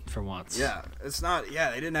food for once. Yeah, it's not.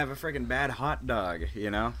 Yeah, they didn't have a freaking bad hot dog.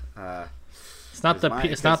 It's not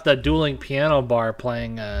not the dueling piano bar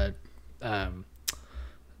playing too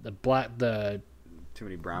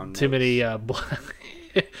many brown. Too many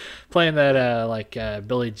playing that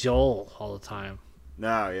Billy Joel all the time.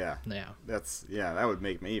 No, yeah. That would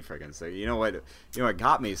make me freaking sick. You know what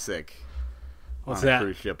got me sick? What's on a that?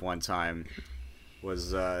 Cruise ship one time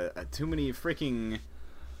was too many freaking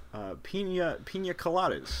pina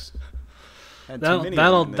coladas.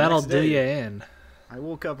 That'll do you in. I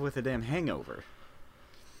woke up with a damn hangover.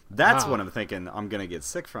 That's what I'm thinking I'm gonna get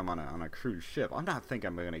sick from on a cruise ship. I'm not thinking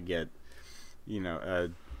I'm gonna get, a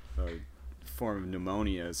form of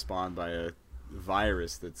pneumonia spawned by a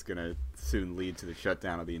virus that's gonna soon lead to the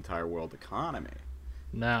shutdown of the entire world economy.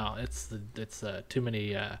 No, it's too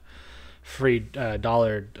many free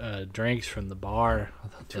dollar drinks from the bar.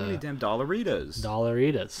 Too many damn dollaritas.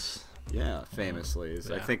 Dollaritas. Yeah, famously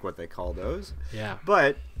is I think what they call those. Yeah.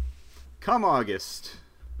 But come August,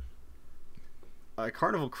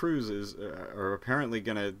 Carnival cruises are apparently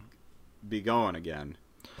gonna be going again.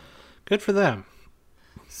 Good for them.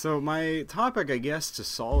 So my topic, I guess, to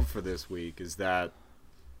solve for this week is that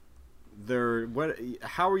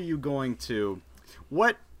how are you going to,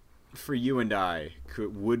 what for you and I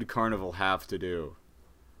would Carnival have to do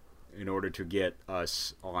in order to get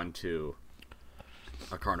us onto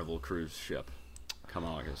a Carnival cruise ship come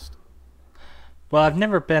August? Well, I've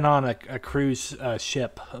never been on a cruise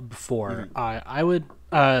ship before. Mm-hmm. I would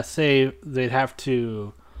say they'd have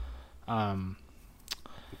to.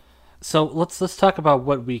 So let's talk about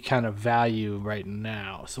what we kind of value right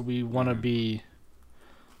now. So we want to be,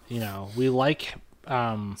 we like.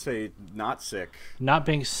 Say not sick. Not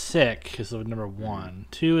being sick is number one.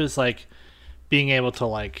 2 is like being able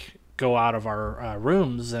to go out of our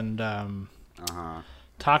rooms and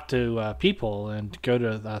talk to people and go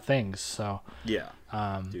to things. So yeah,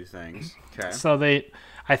 do things. Okay. So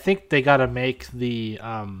I think they got to make the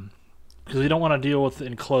because we don't want to deal with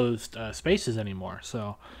enclosed spaces anymore.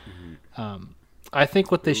 So I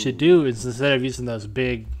think what they should do is, instead of using those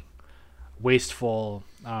big, wasteful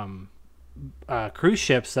cruise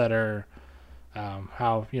ships that are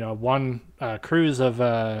one cruise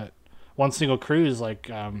of one single cruise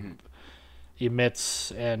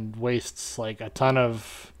emits and wastes a ton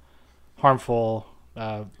of harmful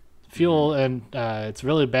fuel, and it's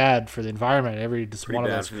really bad for the environment. One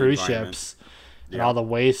of those cruise ships, and all the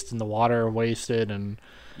waste and the water wasted, and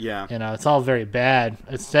it's all very bad.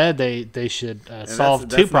 Instead, they should solve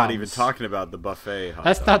two problems. Not even talking about the buffet.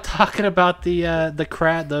 That's not talking about the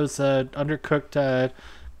crab, those undercooked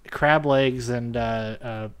crab legs and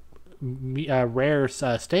rare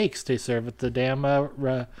steaks they serve at the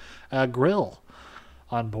damn grill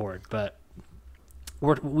on board. But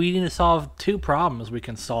we need to solve two problems. We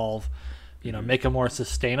can solve, make a more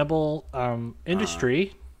sustainable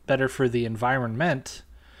industry, better for the environment,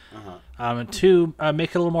 and 2, make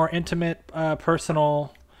it a little more intimate,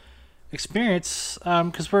 personal, experience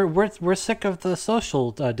because we're sick of the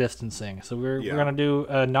social distancing, so we're gonna do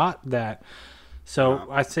not that. So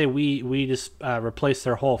I'd say we just replace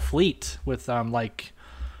their whole fleet with like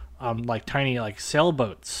tiny like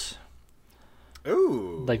sailboats.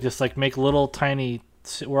 Ooh. Like just like make little tiny.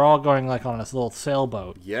 We're all going like on this little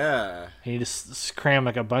sailboat. Yeah. And you just cram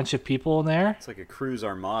like a bunch of people in there. It's like a cruise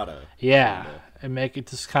armada. Yeah, and make it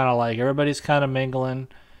just kind of like everybody's kind of mingling.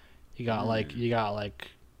 You got like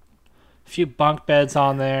a few bunk beds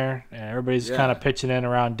on there, and everybody's kind of pitching in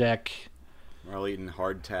around deck. We're all eating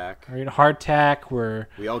hardtack. We're eating hardtack.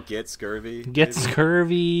 We all get scurvy.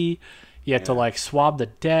 Scurvy. You have to like swab the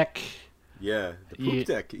deck. Yeah, the poop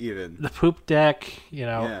deck even. The poop deck,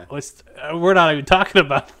 we're not even talking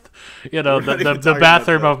about, the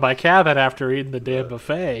bathroom of my cabin after eating the damn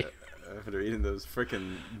buffet. After eating those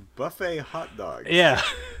freaking buffet hot dogs. Yeah.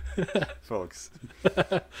 Folks.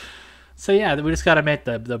 So yeah, we just got to make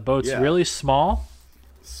the boats really small.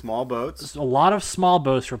 Small boats. A lot of small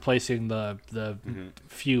boats replacing the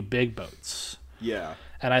few big boats. Yeah.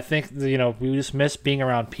 And I think, we just miss being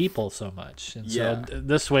around people so much. And so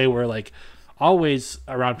this way we're like always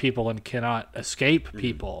around people and cannot escape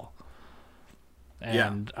people.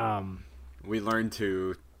 And we learn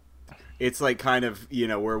to, it's like kind of,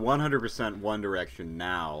 we're 100% One Direction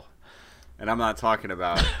now. And I'm not talking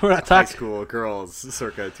about high school girls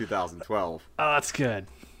circa 2012. Oh, that's good.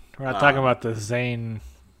 We're not talking about the Zayn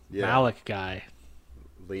Malik guy.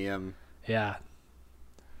 Liam. Yeah.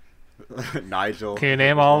 Nigel. Can you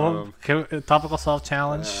name all of them? Topical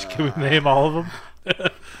self-challenge. Can we name all of them?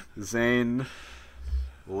 Zayn,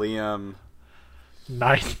 Liam,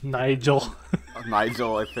 Nigel.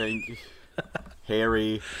 Nigel, I think.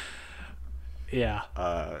 Harry. Yeah.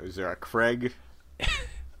 Is there a Craig?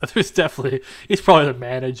 There's definitely. He's probably the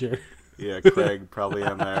manager. Yeah, Craig probably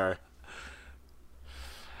in there.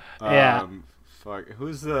 Yeah. Fuck.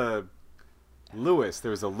 Who's the Lewis? There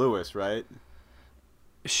was a Lewis, right?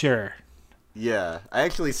 Sure. Yeah, I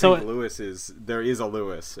actually think there is a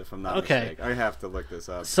Lewis, if I'm not mistaken. I have to look this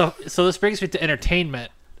up. So this brings me to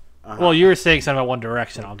entertainment. Well, you were saying something about One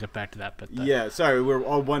Direction. I'll get back to that. But sorry, we're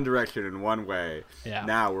all One Direction in one way. Yeah.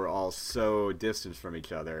 Now we're all so distant from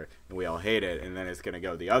each other, and we all hate it, and then it's going to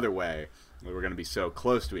go the other way. We're going to be so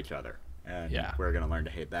close to each other, and we're going to learn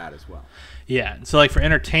to hate that as well. Yeah, so like for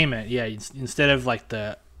entertainment, instead of like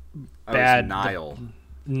the bad...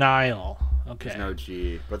 Niall. Okay. There's no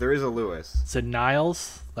G, but there is a Lewis. So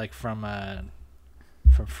Niles, like from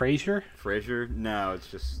Frasier? Frasier? No, it's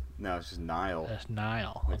just Nile. That's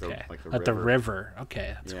Nile. Like okay. The river.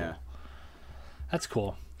 Okay, that's cool. That's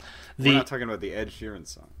cool. We're not talking about the Ed Sheeran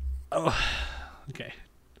song. Oh, okay.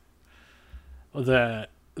 The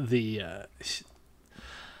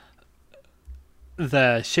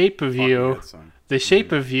Shape of You. The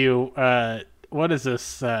Shape of You. What is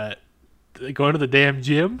this? Going to the damn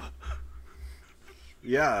gym?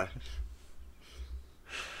 Yeah.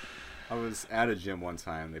 I was at a gym one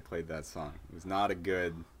time. They played that song. It was not a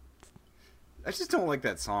good... I just don't like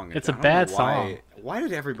that song. It's a bad song. Why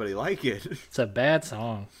did everybody like it? It's a bad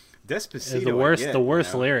song. Despacito. The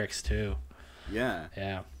worst lyrics, too. Yeah.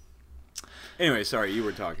 Yeah. Anyway, sorry, you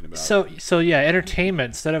were talking about... So yeah,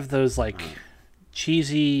 entertainment. Instead of those, like,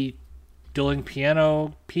 cheesy dueling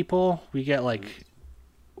piano people, we get, like...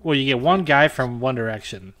 Well, you get one guy from One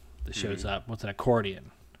Direction that shows up with an accordion.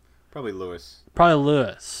 Probably Lewis.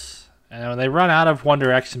 And when they run out of One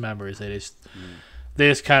Direction members, they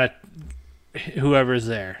just kind of, whoever's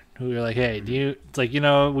there, who you're like, hey, it's like,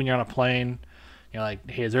 when you're on a plane, you're like,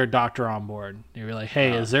 hey, is there a doctor on board? And you're like,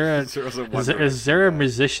 hey, is there a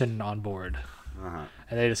musician on board? And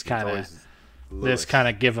they just kind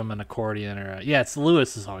of give him an accordion it's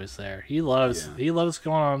Lewis is always there. He loves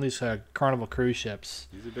going on these Carnival cruise ships.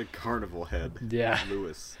 He's a big Carnival head. Yeah.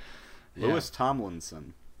 Lewis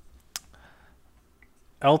Tomlinson.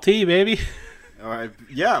 LT, baby. All right.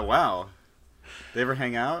 Yeah, wow. They ever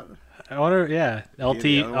hang out? I wonder, LT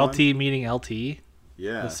meeting LT.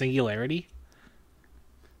 Yeah. The singularity.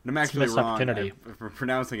 And I'm actually wrong. I'm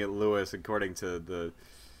pronouncing it Lewis according to the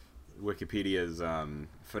Wikipedia's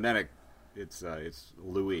phonetic. It's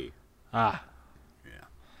Louis. Ah. Yeah.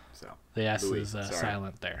 So the S Louis, is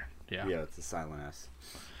silent there. Yeah. Yeah, it's a silent S.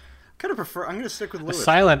 Kind of prefer. I'm going to stick with Lewis.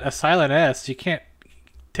 A silent S. You can't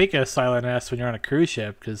take a silent S when you're on a cruise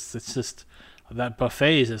ship because it's just that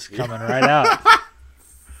buffet is just coming right out.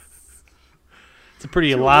 It's a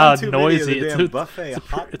pretty loud, noisy.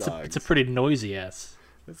 It's a pretty noisy S.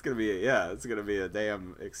 It's gonna be a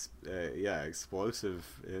damn explosive.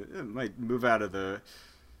 It might move out of the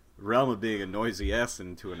realm of being a noisy S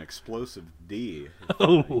into an explosive D.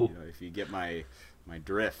 If you get my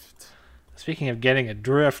drift. Speaking of getting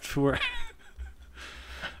adrift, we're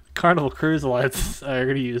Carnival Cruise Lines are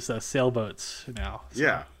going to use sailboats now.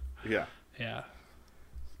 So. Yeah.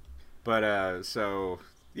 But so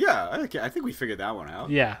yeah, I think we figured that one out.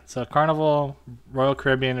 Yeah. So Carnival, Royal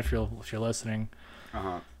Caribbean, if you're listening,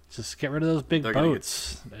 just get rid of those big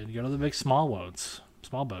boats and go to the big small boats.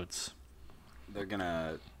 Small boats. They're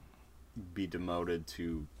gonna be demoted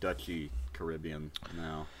to Dutchy Caribbean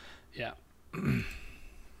now. Yeah.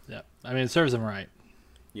 Yeah. I mean, it serves them right.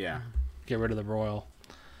 Yeah. Get rid of the Royal.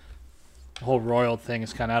 The whole Royal thing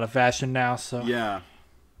is kind of out of fashion now. So yeah.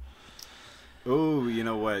 Oh, you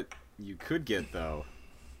know what you could get though?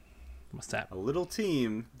 What's that? A little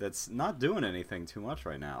team that's not doing anything too much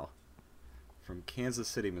right now. From Kansas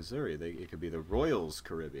City, Missouri. It could be the Royals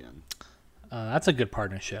Caribbean. That's a good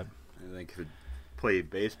partnership. And they could play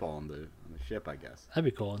baseball on the ship, I guess. That'd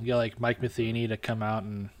be cool. You get like Mike Matheny to come out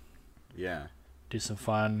and do some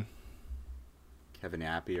fun. Kevin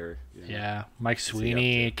Appier. Yeah, Mike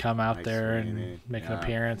Sweeney come out there and make an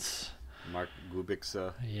appearance. Mark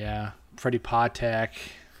Gubixa. Yeah, Freddie Patek.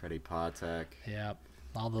 Yeah.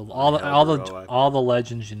 All the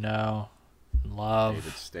legends you know, love.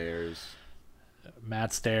 David Stairs.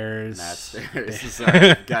 Matt Stairs.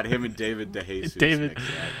 Sorry, got him and David DeJesus. David.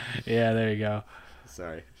 Yeah, there you go.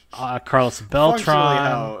 Sorry. Carlos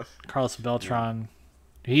Beltran.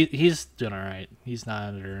 He's doing all right. He's not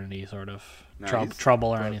under any sort of trouble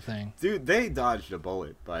or anything. Dude, they dodged a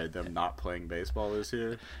bullet by them not playing baseball this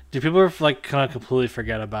year. Do people like kind of completely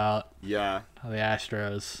forget about the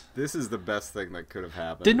Astros? This is the best thing that could have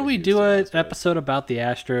happened. Didn't we do an episode about the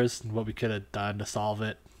Astros and what we could have done to solve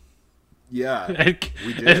it? Yeah,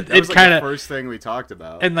 we did. That was the first thing we talked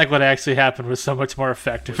about. And like what actually happened was so much more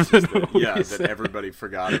effective than that everybody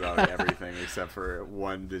forgot about everything except for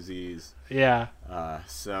one disease. Yeah.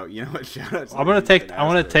 So you know what? Shout out to I'm gonna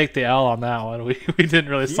take the L on that one. We didn't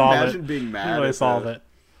really solve it. Imagine being mad. Really solve it.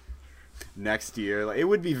 Next year, like, it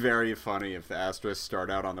would be very funny if the Astros start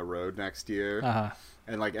out on the road next year.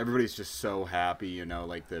 And like everybody's just so happy, you know,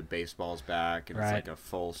 like the baseball's back and it's like a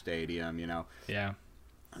full stadium, you know. Yeah.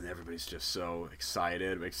 And everybody's just so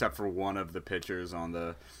excited, except for one of the pitchers on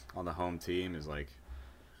the home team is like,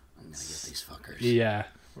 I'm gonna get these fuckers. Yeah,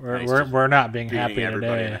 we're not being happy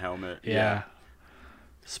everybody today. in a helmet. Yeah.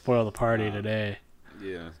 Spoil the party today.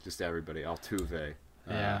 Yeah, just everybody. Altuve.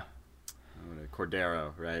 Yeah.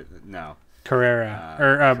 Cordero, right? No. Carrera.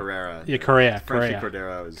 Carrera. Yeah, Correa. Frenchie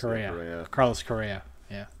Cordero is Correa. Carlos Correa.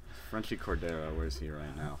 Yeah. Frenchie Cordero. Where's he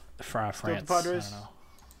right now? France. Still the Padres? I don't know.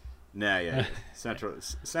 Nah, yeah.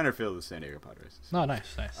 Center field of the San Diego Padres. No,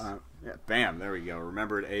 nice. Yeah, bam, there we go.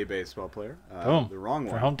 Remembered a baseball player. Boom. The wrong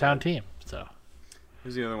one. For hometown team. So.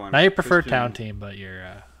 Who's the other one? Not your preferred town team, but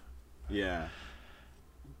your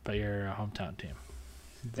but your hometown team.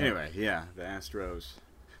 Anyway, yeah, the Astros.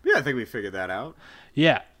 Yeah, I think we figured that out.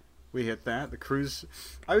 Yeah. We hit that. The cruise.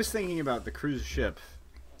 I was thinking about the cruise ship.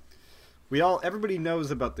 Everybody knows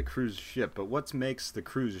about the cruise ship, but what makes the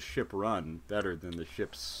cruise ship run better than the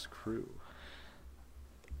ship's crew?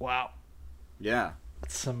 Wow. Yeah.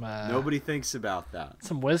 Some nobody thinks about that.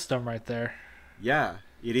 Some wisdom right there. Yeah,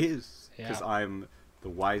 it is. Because I'm the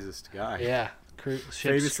wisest guy. Yeah.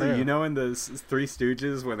 Famously, you know in the Three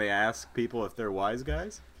Stooges when they ask people if they're wise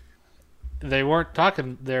guys? They weren't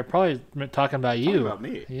talking. They're probably talking about you. Talking about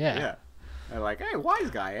me. Yeah. They're like, hey, wise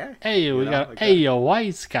guy, eh? Hey, a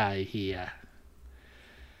wise guy here.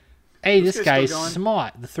 Hey, this guy's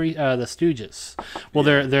smart. The Stooges. Well,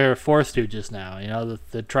 they're four Stooges now. You know,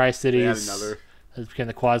 the Tri-Cities. It became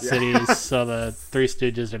the Quad Cities. So the Three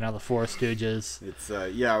Stooges are now the Four Stooges. It's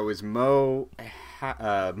it was Mo.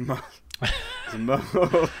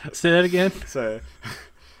 Mo. Say that again. So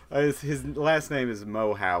his last name is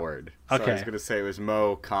Mo Howard. So I was gonna say it was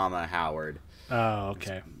Mo, Howard. Oh,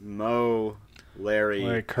 okay. It's Mo,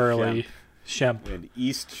 Larry Curly, Shemp. And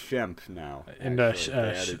East Shemp now. And they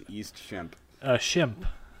added East Shemp. Shimp.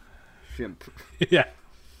 Shimp. Yeah.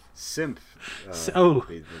 Simp. That's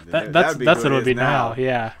what it would be now.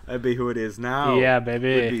 Yeah. That'd be who it is now. Yeah,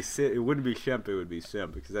 baby. It wouldn't be Shemp, it would be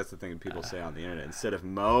Simp, because that's the thing that people say on the internet. Instead of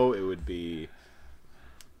Mo, it would be...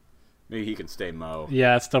 Maybe he can stay Mo.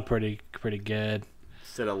 Yeah, it's still pretty good.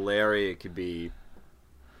 Instead of Larry, it could be...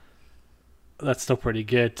 That's still pretty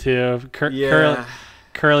good too.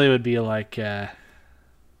 Curly would be like I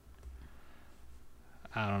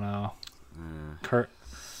don't know.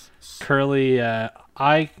 Curly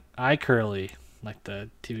I Curly, like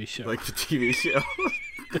the TV show. Like the TV show.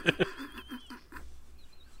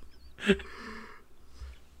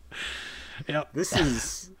 Yep. This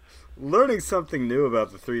is Learning something new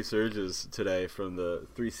about the Three Surges today from the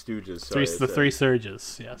Three Stooges. Sorry, the Three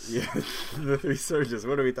Surges, yes. Yeah, the Three Surges.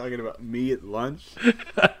 What are we talking about? Me at lunch?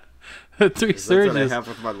 Three Surges. That's what I have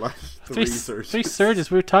with my lunch. Three Surges. Three Surges.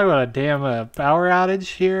 We were talking about a damn power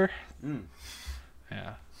outage here.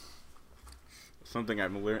 Yeah. Something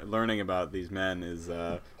I'm learning about these men is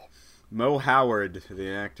Mo Howard, the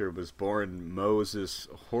actor, was born Moses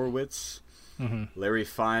Horwitz. Larry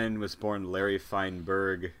Fine was born Larry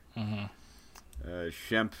Feinberg.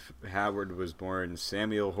 Shemp Howard was born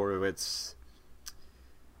Samuel Horowitz.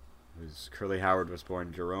 Curly Howard was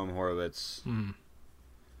born Jerome Horowitz. And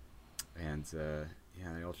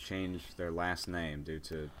they all changed their last name due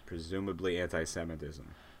to presumably anti-Semitism.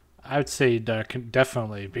 I would say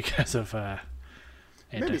definitely because of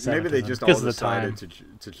anti-Semitism. Maybe they just all decided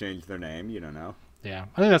to change their name. You don't know. Yeah,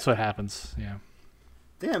 I think that's what happens. Yeah.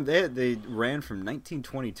 Damn, they ran from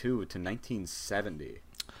 1922 to 1970.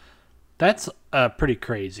 That's pretty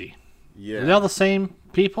crazy. Yeah. Are they all the same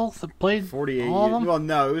people that played 48 all of them? Well,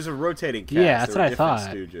 no, it was a rotating cast. Yeah, that's what I thought.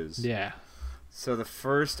 Stooges. Yeah. So the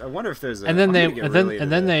first, I wonder if there's a. And then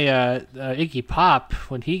Iggy Pop,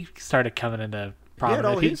 when he started coming into prominence, he had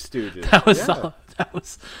all his Stooges. That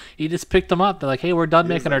was he just picked them up. They're like, hey, we're done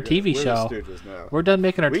making our TV show. We're done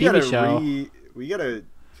making our TV show. We gotta.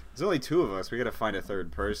 There's only two of us. We gotta find a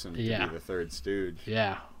third person to be the third Stooge.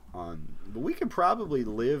 Yeah. But we could probably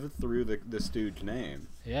live through the Stooge name.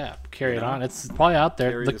 Yeah, carry it on. It's probably out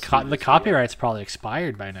there. The copyright's probably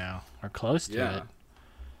expired by now, or close to it.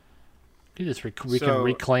 You just we can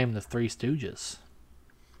reclaim the Three Stooges.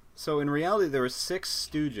 So in reality, there were 6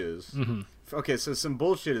 Stooges. Okay, so some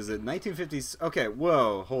bullshit is that 1950s. Okay,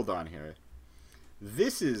 whoa, hold on here.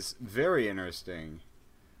 This is very interesting.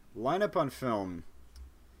 Lineup on film.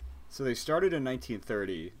 So they started in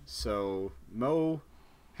 1930. So Mo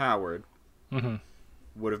Howard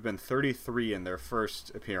would have been 33 in their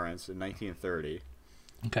first appearance in 1930.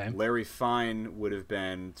 Okay. Larry Fine would have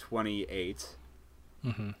been 28.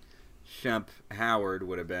 Shemp Howard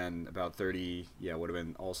would have been about 30. Yeah, would have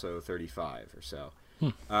been also 35 or so.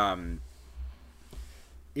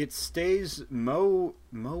 It stays. Mo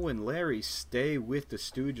and Larry stay with the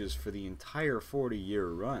Stooges for the entire 40-year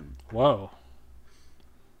run. Whoa.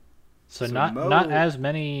 So not as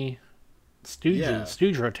many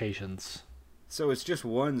Stooge rotations. So it's just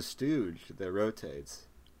one Stooge that rotates.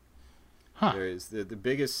 There is the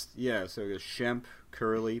biggest. Yeah, so it goes Shemp,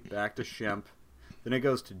 Curly, back to Shemp. Then it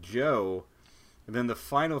goes to Joe. And then the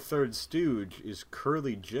final third Stooge is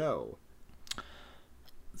Curly Joe.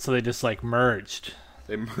 So they just merged.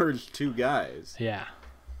 They merged 2 guys. Yeah.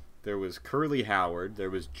 There was Curly Howard, there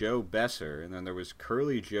was Joe Besser, and then there was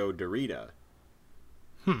Curly Joe Dorita.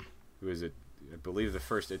 Who was, I believe, the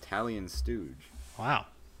first Italian Stooge. Wow.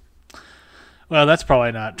 Well, that's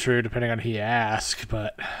probably not true, depending on who you ask,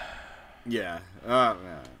 but... Yeah.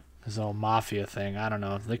 This whole mafia thing, I don't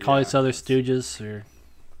know. Do they call each other Stooges, or...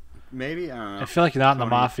 Maybe, I don't know. I feel like not in the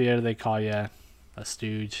mafia, they call you a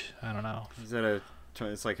Stooge. I don't know. Is that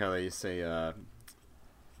it's like how they say,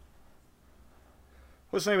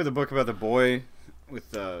 what's the name of the book about the boy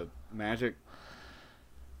with magic?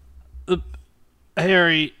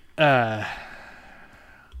 Harry, Hair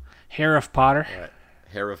of Potter.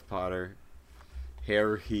 Hair of Potter.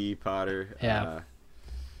 Hair he Potter. Yeah.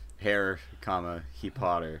 Hair, comma, he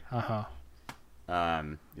Potter.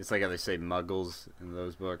 It's like how they say muggles in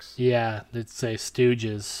those books. Yeah, they'd say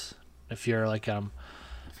Stooges if you're like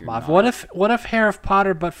Mafia. What if Hair of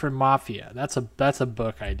Potter but for Mafia? That's a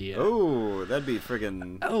book idea. Oh, that'd be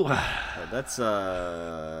friggin'. Oh, that's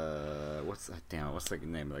what's that? Damn, what's the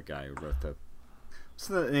name of the guy who wrote the? What's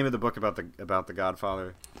the name of the book about the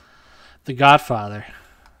Godfather? The Godfather.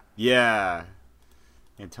 Yeah,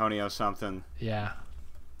 Antonio something. Yeah,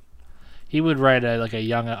 he would write a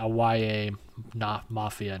YA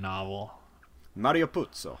mafia novel. Mario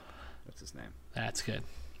Puzo, that's his name. That's good.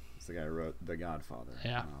 That's the guy who wrote The Godfather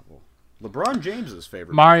novel. LeBron James's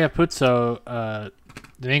favorite. Mario Puzo,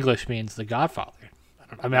 in English means the Godfather.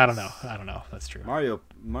 I don't know if that's true. Mario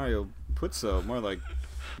Puzo, more like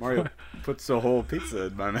Mario puts a whole pizza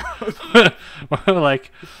in my mouth. More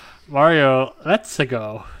like Mario, let's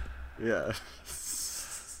go. Yeah.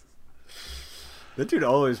 That dude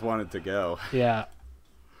always wanted to go. Yeah.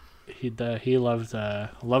 He loved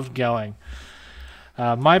going.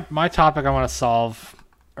 My topic I want to solve,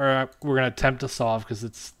 or we're going to attempt to solve because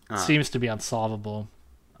it seems to be unsolvable.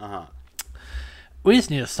 We just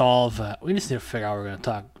need to solve. We just need to figure out what we're going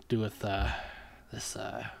to do with this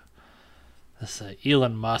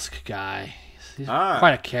Elon Musk guy. He's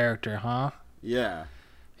quite a character, huh? Yeah.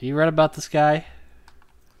 You read about this guy?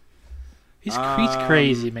 He's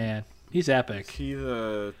crazy, man. He's epic.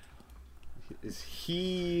 Is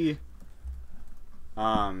he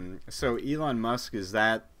so Elon Musk, is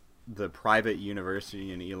that the private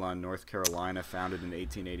university in Elon, North Carolina, founded in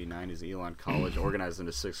 1889, is Elon College, organized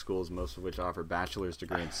into 6 schools, most of which offer bachelor's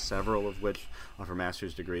degree and several of which offer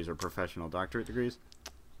master's degrees or professional doctorate degrees?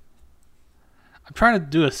 I'm trying to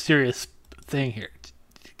do a serious thing here.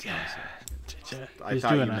 I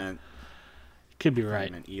thought you meant... Could be right.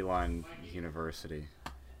 You meant Elon University.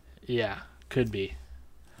 Yeah, could be.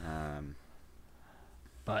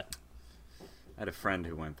 But I had a friend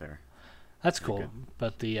who went there. That's cool.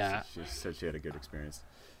 But the she said she had a good experience.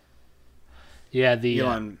 Yeah, the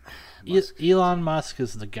Elon Musk. Elon Musk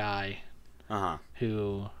is the guy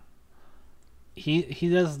who he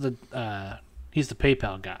does the he's the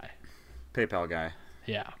PayPal guy. PayPal guy.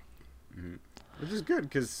 Yeah. Mm-hmm. Which is good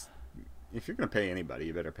because if you're gonna pay anybody,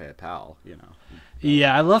 you better pay a pal. You know.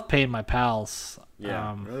 Yeah, I love paying my pals.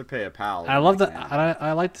 Yeah, I'd rather pay a pal. I love that.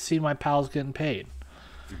 I like to see my pals getting paid.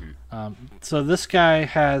 Mm-hmm. So this guy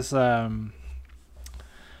has this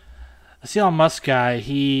Elon Musk guy.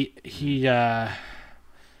 He's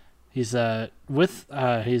a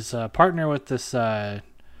partner with this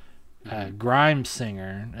grime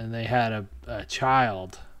singer, and they had a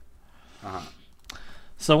child.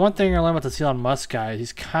 So one thing I learned about this Elon Musk guy is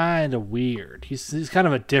he's kind of weird. He's kind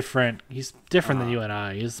of he's different than you and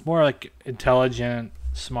I. He's more like intelligent,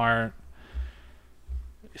 smart.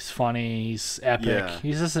 He's funny. He's epic. Yeah.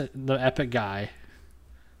 He's just the epic guy.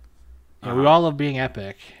 You know, we all love being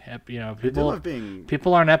epic. You know,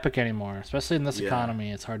 people aren't epic anymore, especially in this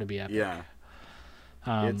economy. It's hard to be epic. Yeah.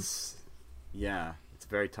 It's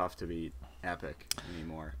very tough to be epic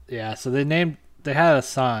anymore. Yeah. So they had a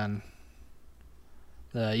son,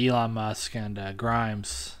 Elon Musk and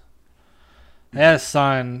Grimes. They had a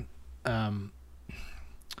son.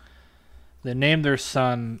 They named their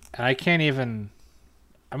son, and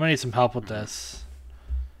I'm gonna need some help with this.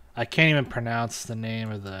 I can't even pronounce the name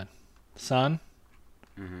of the son.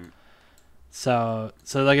 Mm-hmm. So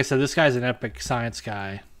like I said, this guy's an epic science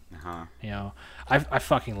guy. You know, I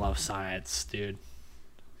fucking love science, dude.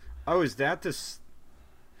 Oh, is that this?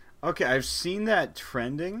 Okay, I've seen that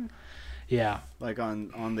trending. Yeah. Like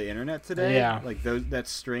on the internet today. Yeah. Like that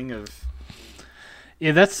string of.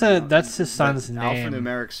 Yeah, that's his son's name.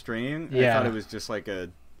 Alphanumeric string. Yeah. I thought it was just like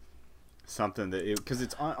something that because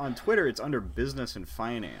it's on Twitter. It's under business and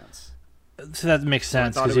finance. So that makes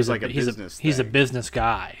sense because he's a business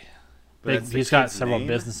guy. He's got several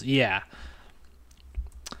business. Yeah.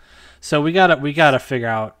 So we gotta figure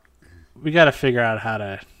out how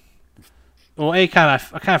to. Well, I kind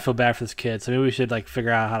of feel bad for this kid. So maybe we should like figure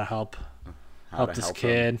out how to help this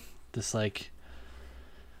kid. Just like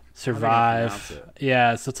survive.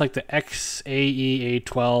 Yeah. So it's like the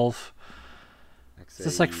XAEA12. It's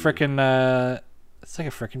just like freaking. It's like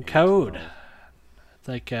a freaking code. It's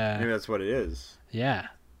like. Maybe that's what it is. Yeah.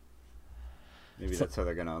 Maybe that's how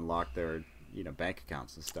they're gonna unlock their bank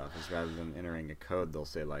accounts and stuff. Is rather than entering a code, they'll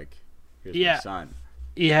say like, "Here's my son."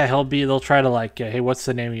 Yeah, they'll try to like, hey, what's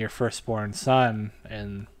the name of your firstborn son?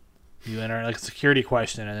 And you enter like a security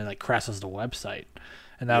question, and then like crashes the website.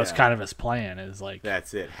 And that was kind of his plan. Is like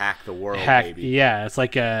that's it, hack the world, baby. Yeah, it's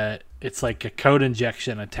like a code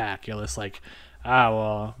injection attack. You're just like,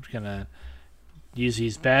 well, I'm gonna use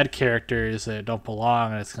these bad characters that don't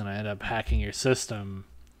belong, and it's gonna end up hacking your system.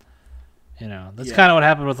 You know, that's kind of what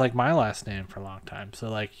happened with like my last name for a long time. So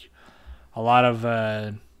like, a lot of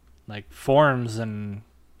like forums and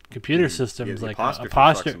computer systems, like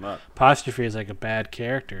apostrophe is like a bad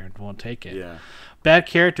character and won't take it. Yeah, bad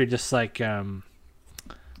character, just like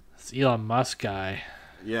this Elon Musk guy.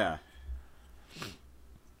 Yeah.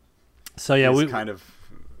 So yeah, we kind of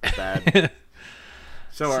bad.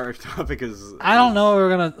 So our topic is. I don't know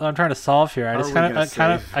what I'm trying to solve here. I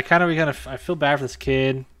feel bad for this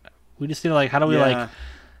kid. We just need to like,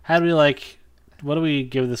 what do we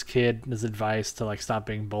give this kid as advice to like stop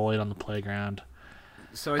being bullied on the playground?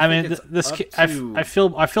 So this kid, I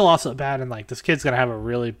feel also bad, and like this kid's gonna have a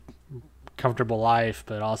really comfortable life,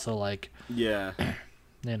 but also like, in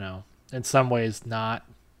some ways not.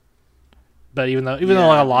 But even though in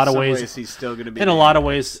a lot of ways he's still gonna be in a lot of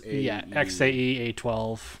ways, XAE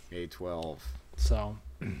A12. A12. So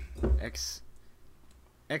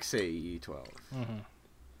XAE 12. Mm-hmm.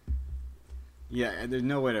 Yeah, and there's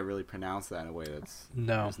no way to really pronounce that in a way that's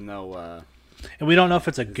there's no and we don't know if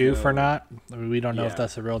it's a goof or not. I mean, we don't know if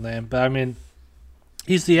that's a real name, but I mean,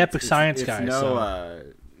 he's the epic science guy.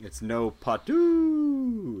 It's no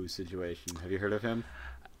Patu situation. Have you heard of him?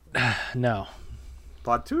 No.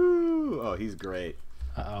 Patu. Oh, he's great.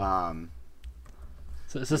 So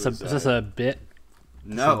is this a bit?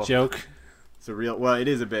 No. It's a joke. It's a real. Well, it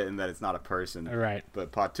is a bit in that it's not a person. Right.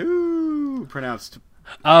 But Patu pronounced.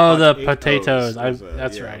 Oh, the potatoes. potatoes.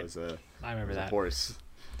 That's right. It was I remember that. A horse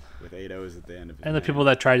with 8 O's at the end of it. And the people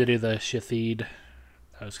that tried to do the Shathid,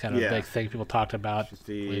 that was kind of a big thing people talked about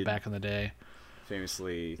way back in the day.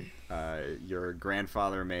 Famously, your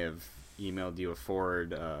grandfather may have emailed you a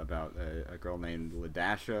forward about a girl named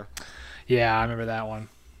Ladasha. Yeah, I remember that one.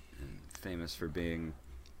 Famous for being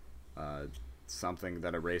something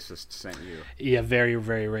that a racist sent you. Yeah, very,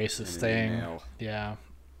 very racist thing. Email. Yeah.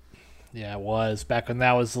 Yeah, it was. Back when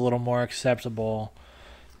that was a little more acceptable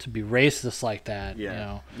to be racist like that. Yeah. You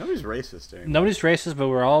know. Nobody's racist anymore. Nobody's racist, but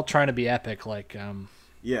we're all trying to be epic. Like,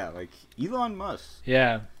 yeah, like Elon Musk.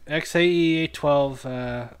 Yeah. XAE812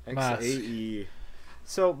 Musk. XAE.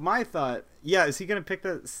 So my thought, is he going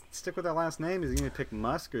to stick with that last name? Is he going to pick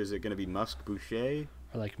Musk, or is it going to be Musk Boucher?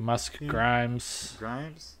 Or like Musk Grimes.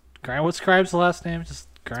 Grimes? What's Grimes' last name? Just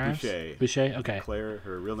Grimes? Boucher. Boucher? Okay. Claire,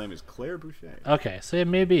 her real name is Claire Boucher. Okay, so it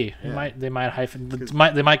may be. Yeah. They might hyphen.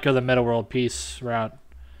 They might go the Meta World Peace route. Do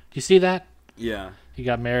you see that? Yeah. He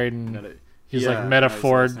got married and he's like Meta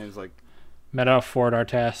Ford. Meta Ford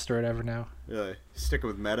Artest or whatever now. Really? Sticking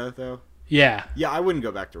with Meta though? Yeah. Yeah, I wouldn't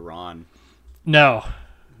go back to Ron. No.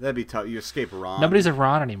 That'd be tough. You escape Ron. Nobody's a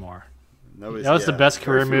Ron anymore. That was the best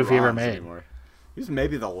career move he ever made. Anymore. He was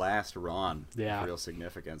maybe the last Ron of real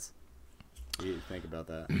significance. You think about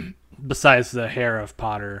that. Besides the hair of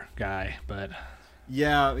Potter guy, but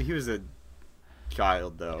yeah, he was a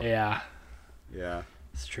child though. Yeah. Yeah.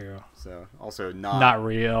 It's true. So also not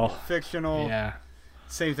real. Fictional. Yeah.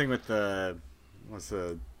 Same thing with the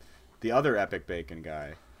other Epic Bacon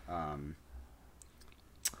guy.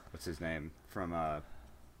 What's his name from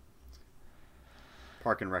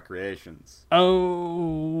Park and Recreations?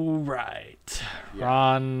 Oh, right. Yeah.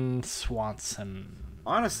 Ron Swanson.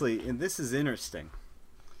 Honestly, and this is interesting.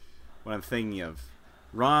 What I'm thinking of,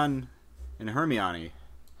 Ron and Hermione.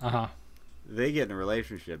 They get in a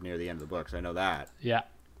relationship near the end of the books. I know that. Yeah.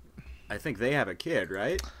 I think they have a kid,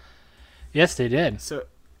 right? Yes, they did. So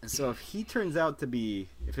if it turns out to be,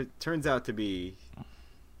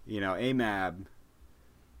 AMAB,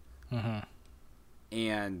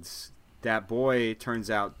 and that boy turns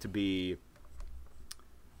out to be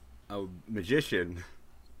a magician,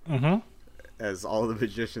 as all the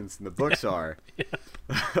magicians in the books are.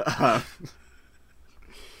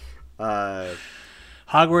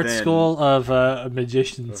 Hogwarts School of a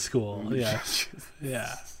Magician School. Yeah.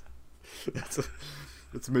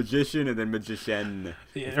 It's magician and then magician.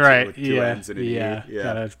 Right. With two N's and an E.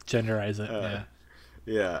 Gotta genderize it.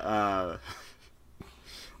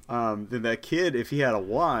 Then that kid, if he had a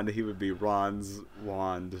wand, he would be Ron's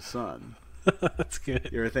wand son. That's good.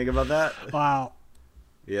 You ever think about that? Wow.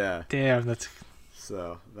 Yeah. Damn, that's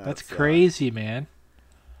crazy, man.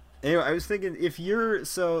 Anyway, I was thinking I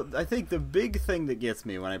think the big thing that gets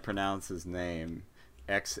me when I pronounce his name,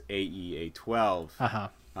 XAEA12,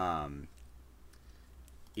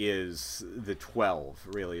 is the 12.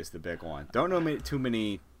 Really, is the big one. Don't know too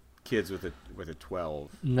many kids with a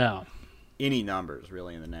 12. No. Any numbers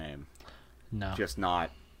really in the name. No. Just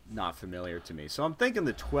not familiar to me. So I'm thinking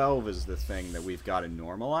the 12 is the thing that we've got to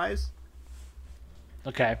normalize.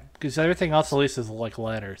 Okay, because everything else at least is like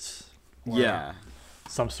letters. Yeah.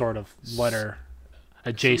 Some sort of letter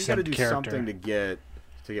adjacent so we gotta do character. Something to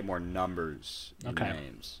get more numbers in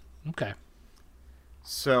names. Okay.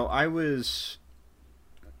 So I don't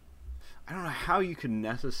know how you could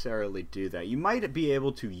necessarily do that. You might be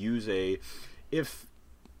able to use if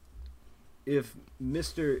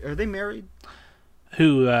Mr. Are they married?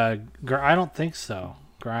 Who? I don't think so.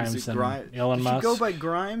 Grimes and Elon Musk. Does she go by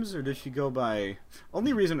Grimes or does she go by?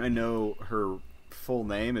 Only reason I know her full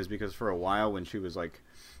name is because for a while when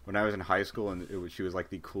I was in high school and she was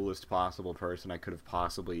like the coolest possible person I could have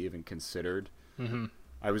possibly even considered.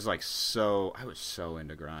 I was so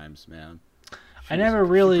into Grimes, man. I never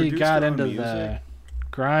really got into the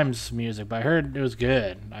Grimes music, but I heard it was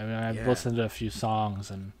good. I mean, I've listened to a few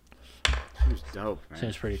songs and she was dope, man.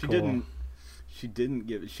 Seems pretty cool.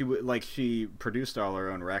 She produced all her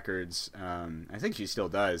own records. I think she still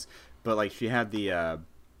does, but she had the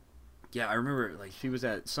I remember she was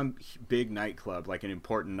at some big nightclub, like an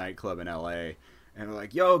important nightclub in LA, and they're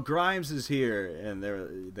like, "Yo, Grimes is here," and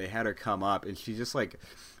they had her come up, and she just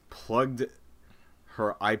plugged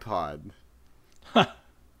her iPod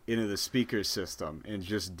into the speaker system and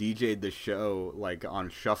just DJ'd the show on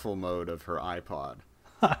shuffle mode of her iPod.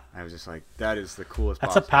 I was just like, that is the coolest.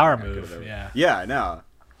 That's a power move. Yeah. Yeah, I know.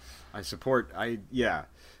 I support.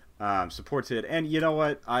 Supports it, and you know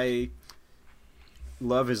what?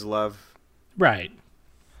 Love is love. Right.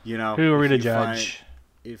 You know, who are we to judge?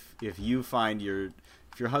 if you find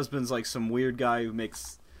if your husband's like some weird guy who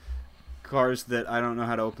makes cars that I don't know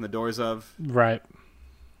how to open the doors of, right,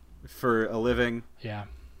 for a living, yeah,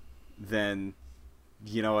 then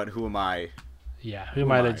you know what? Who am I? Yeah, who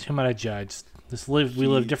am I to judge? We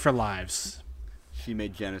live different lives. She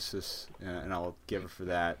made Genesis, and I'll give her for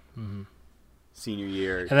that. Mm-hmm. Senior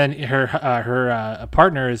year, and then her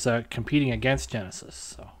partner is competing against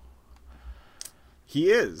Genesis. So he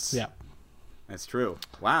is. Yeah, that's true.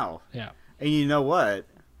 Wow. Yeah, and you know what?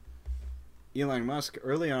 Elon Musk,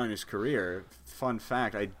 early on in his career, fun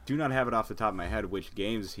fact, I do not have it off the top of my head which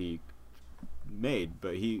games he made,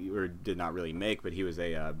 but did not really make, but he was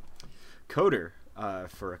a coder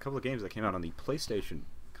for a couple of games that came out on the PlayStation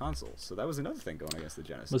console. So that was another thing going against the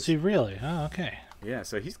Genesis. Was he really? Oh, okay. Yeah,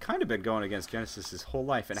 so he's kind of been going against Genesis his whole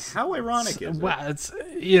life. And how ironic is it? Wow, it's,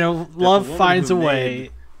 love finds a way.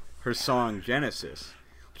 Her song Genesis,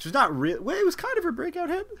 which was not real. Well, it was kind of her breakout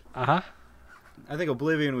hit. Uh-huh. I think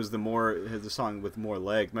Oblivion was the song with more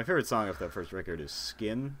legs. My favorite song off that first record is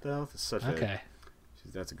Skin, though. It's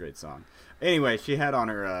that's a great song. Anyway, she had on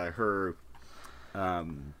her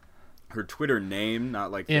Twitter name, not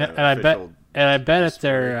like the official. I bet at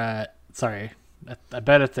their at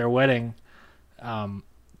their wedding,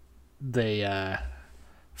 they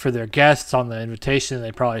for their guests on the invitation,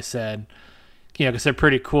 they probably said, because they're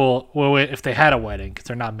pretty cool. Well, if they had a wedding, because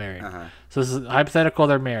they're not married. Uh-huh. So this is hypothetical.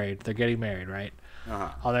 They're married. They're getting married, right?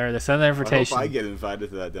 Uh-huh. They send the invitation. I hope I get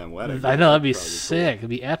invited to that damn wedding. I know, that'd be sick. Cool. It'd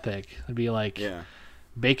be epic. It'd be like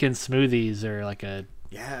bacon smoothies or like a...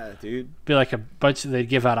 Yeah, dude. Be like a bunch... They'd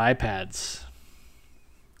give out iPads.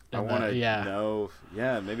 I want to know...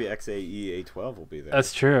 Yeah, maybe XAE A12 will be there.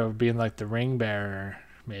 That's true. Being like the ring bearer,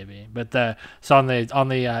 maybe. But on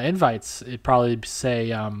the invites, it'd probably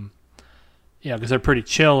say... because they're pretty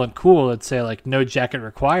chill and cool, it'd say like no jacket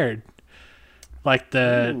required. Like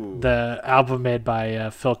the album made by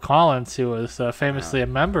Phil Collins, who was famously a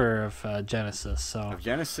member of Genesis. So of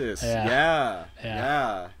Genesis, yeah.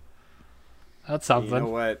 That's something. You know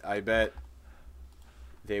what? I bet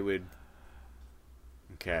they would.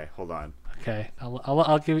 Okay, hold on. Okay,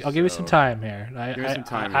 I'll give you some time here. Give me some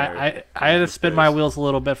time here. I had to spin my wheels a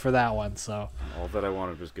little bit for that one. So all that I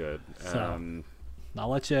wanted was good. So, I'll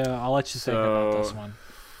let you think about this one.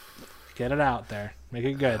 Get it out there. Make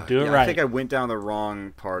it good. Do it right. I think I went down the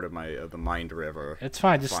wrong part of the Mind River. It's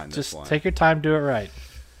fine. Just take your time. Do it right.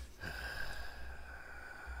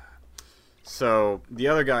 So the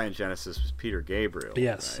other guy in Genesis was Peter Gabriel.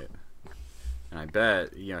 Yes. Right? And I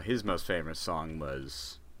bet his most famous song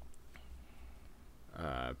was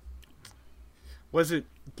it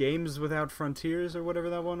Games Without Frontiers or whatever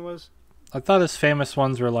that one was? I thought his famous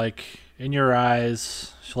ones were like In Your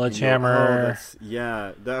Eyes, Sledgehammer. I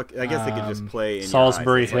guess they could just play In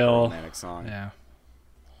Salisbury Your Eyes. Hill. Like a romantic song.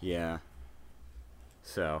 Yeah.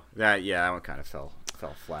 So that one kind of fell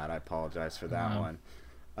flat. I apologize for that one.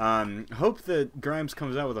 Hope that Grimes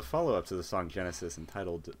comes out with a follow up to the song Genesis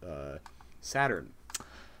entitled Saturn.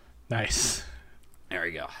 Nice. There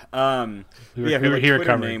we go. Her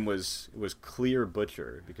Twitter name was Clear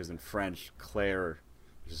Butcher, because in French, Claire,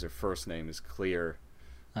 which is her first name, is Clear.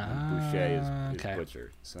 Boucher is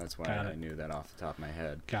Butcher. So that's why I knew that off the top of my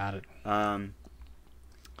head. Got it.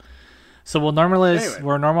 So we'll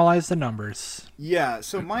normalize the numbers. Yeah.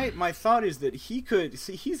 So my thought is that he could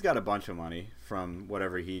see, he's got a bunch of money from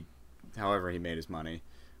however he made his money,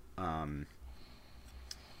 and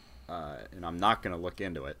I'm not going to look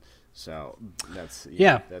into it. So they don't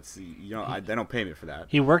pay me for that.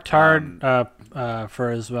 He worked hard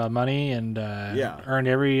for his money and earned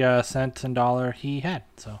every cent and dollar he had.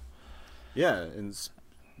 So and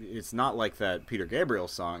it's not like that Peter Gabriel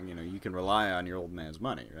song. You can rely on your old man's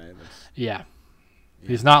money, right?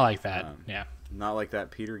 He's not like that. Not like that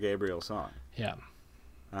Peter Gabriel song. Yeah.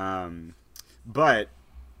 But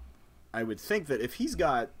I would think that if he's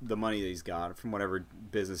got the money that he's got from whatever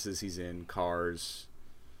businesses he's in, cars.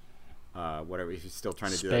 Whatever, if he's still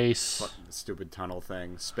trying to do that stupid tunnel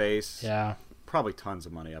thing. Space. Yeah. Probably tons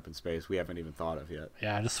of money up in space we haven't even thought of yet.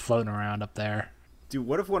 Yeah, just floating around up there. Dude,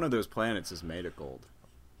 what if one of those planets is made of gold?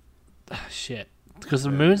 Shit. Because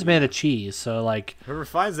the moon's made of cheese, so like... Whoever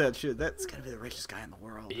finds that shit, that's gonna be the richest guy in the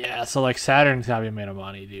world. Yeah, so like Saturn's gotta be made of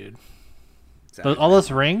money, dude. All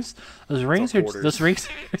those rings are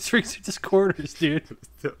just quarters, dude.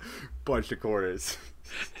 Bunch of quarters.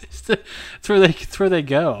 It's where they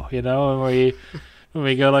go, when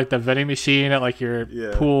we go like the vending machine at like your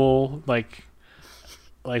pool, like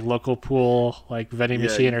local pool, like vending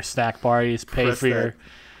machine or snack bar. You just pay for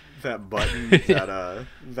that button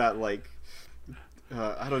that like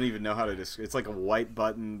I don't even know how to describe. It's like a white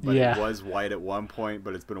button, but it was white at one point,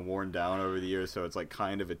 but it's been worn down over the years, so it's like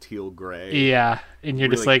kind of a teal gray. Yeah, and you're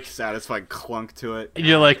really just like satisfying clunk to it. And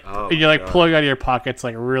you're like, pulling out of your pockets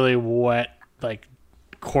like really wet like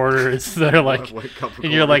quarters that are like,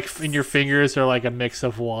 and you're like, and your fingers are like a mix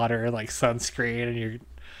of water and like sunscreen, and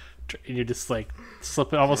you're just like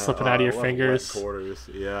slipping out of your fingers. Wet quarters,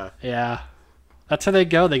 yeah. Yeah, that's how they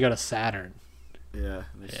go. They go to Saturn. Yeah,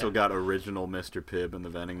 they still got original Mr. Pibb in the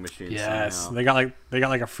vending machine. Yes, somehow. they got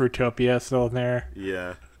like a Fruitopia still in there.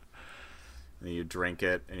 Yeah, and you drink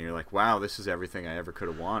it, and you're like, "Wow, this is everything I ever could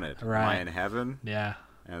have wanted." Right. Am I in heaven? Yeah.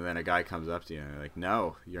 And then a guy comes up to you, and you're like,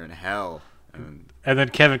 "No, you're in hell." And then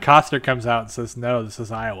Kevin Costner comes out and says, "No, this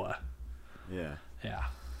is Iowa." Yeah. Yeah.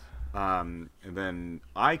 And then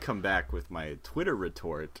I come back with my Twitter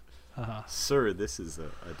retort. Sir, this is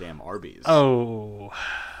a damn Arby's. Oh.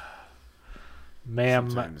 Ma'am,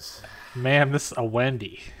 this is a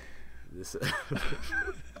Wendy.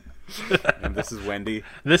 And this is Wendy.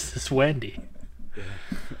 This is Wendy.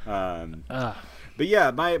 But yeah,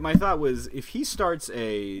 my thought was if he starts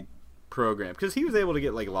a program, because he was able to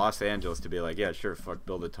get like Los Angeles to be like, yeah, sure, fuck,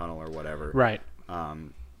 build a tunnel or whatever. Right.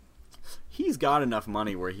 He's got enough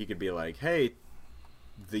money where he could be like, hey,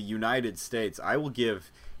 the United States, I will give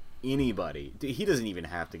anybody. He doesn't even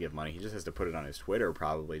have to give money. He just has to put it on his Twitter,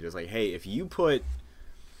 probably. Just like, hey, if you put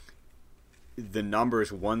the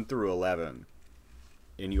numbers 1 through 11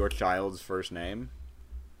 in your child's first name,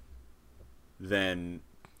 then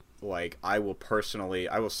like I will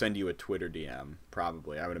send you a Twitter DM,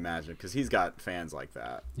 probably, I would imagine, because he's got fans like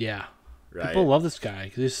that. Yeah. Right? People love this guy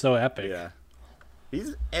because he's so epic. Yeah.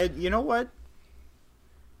 And you know what?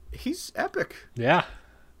 He's epic. Yeah.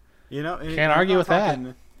 You know, can't argue with that.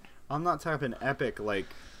 I'm not talking epic like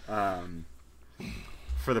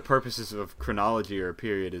for the purposes of chronology or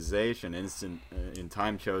periodization, instant in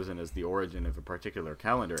time chosen as the origin of a particular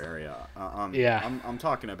calendar area. I'm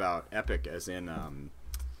talking about epic as in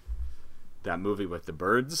that movie with the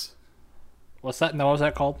birds. What's that? No, what was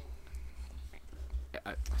that called?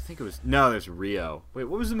 I think it was there's Rio. Wait,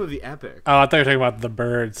 what was the movie Epic? Oh, I thought you were talking about the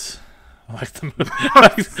birds. I like the movie.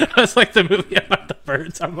 I was like the movie about the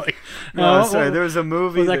birds. I'm like, no, sorry. There was a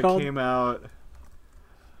movie that called? came out.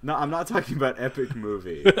 No, I'm not talking about Epic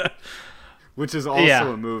Movie, which is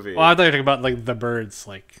also a movie. Well, I thought you were talking about like the birds,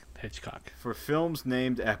 like Hitchcock. For films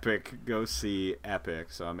named Epic, go see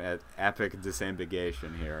Epic. So I'm at Epic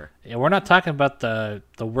disambiguation here. Yeah, we're not talking about the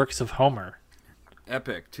works of Homer.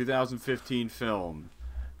 Epic, 2015 film.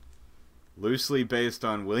 Loosely based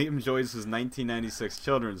on William Joyce's 1996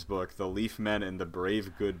 children's book, The Leaf Men and the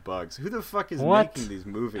Brave Good Bugs. Who the fuck is making these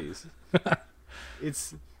movies?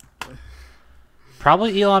 It's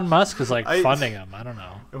probably Elon Musk is like funding them. I don't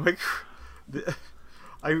know. Like,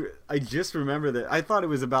 I just remember that I thought it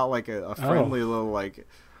was about like a friendly little like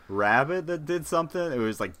rabbit that did something. It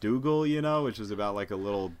was like Dougal, you know, which was about like a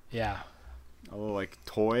little like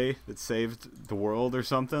toy that saved the world or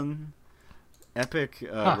something. Epic,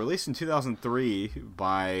 released in 2003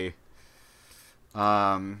 by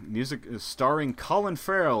music starring Colin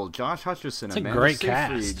Farrell, Josh Hutcherson, Amanda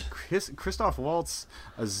Seyfried, Christoph Waltz,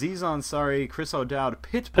 Aziz Ansari, Chris O'Dowd,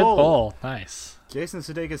 Pitbull, nice, Jason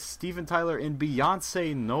Sudeikis, Steven Tyler, and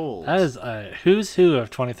Beyonce Knowles. That is a who's who of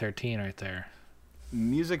 2013 right there.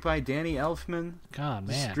 Music by Danny Elfman. God,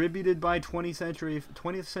 man. Distributed by 20th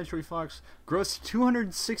Century Fox. Grossed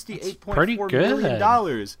 $268.4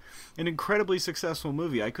 million. An incredibly successful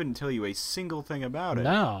movie. I couldn't tell you a single thing about it.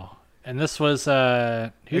 No. And this was who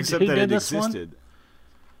did this existed. One?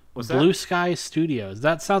 What's Blue Sky Studios.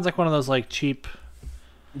 That sounds like one of those like cheap.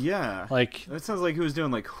 Yeah. Like that sounds like he was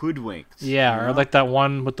doing like Hoodwinked. Yeah, you know? Or like that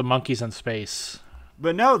one with the monkeys in space.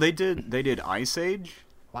 But no, they did Ice Age.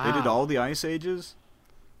 Wow. They did all the Ice Ages.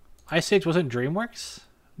 Ice Age wasn't DreamWorks?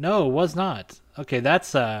 No, it was not. Okay,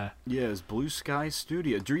 that's yeah, it was Blue Sky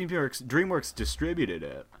Studio. DreamWorks distributed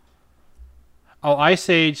it. Oh, Ice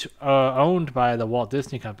Age owned by the Walt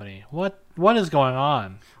Disney Company. What is going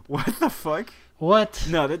on? What the fuck? What?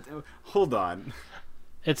 No, hold on.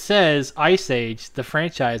 It says Ice Age, the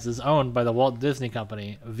franchise, is owned by the Walt Disney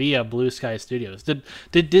Company via Blue Sky Studios.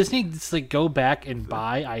 Did Disney just like go back and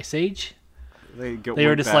buy Ice Age? They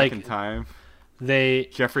were just back like in time.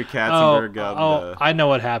 Jeffrey Katzenberg I know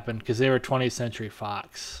what happened because they were 20th Century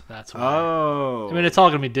Fox. That's why. Oh. I mean, it's all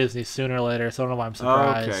gonna be Disney sooner or later, so I don't know why I'm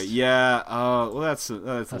surprised. Okay, yeah. Well, that's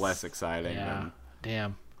less exciting. Yeah. Than,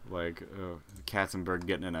 damn. Like Katzenberg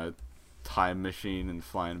getting in a time machine and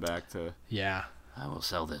flying back to. Yeah. I will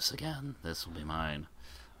sell this again. This will be mine.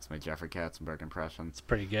 That's my Jeffrey Katzenberg impression. It's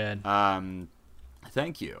pretty good.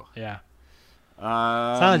 Thank you. Yeah.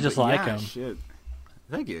 Sounded just like him. Shit.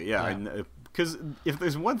 Thank you. Yeah, because if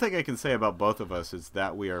there's one thing I can say about both of us, is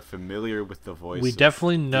that we are familiar with the voice. We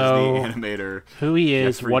definitely know Disney animator who he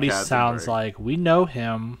is, Jeffrey what he Katzenberg. sounds like. We know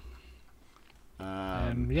him.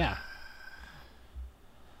 And yeah.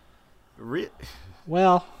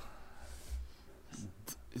 Well,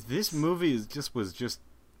 this movie was just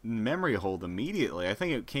memory hold immediately. I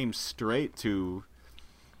think it came straight to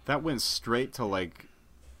went straight to like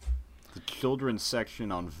the children's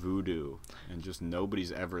section on Vudu, and just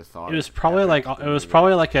nobody's ever thought. It was probably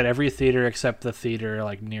like at every theater except the theater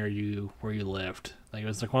like near you where you lived. Like it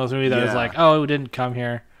was like one of those movies that was like, oh, we didn't come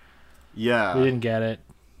here. Yeah, we didn't get it.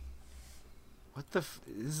 What the?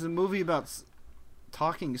 This is a movie about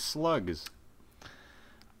talking slugs.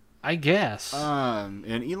 I guess. And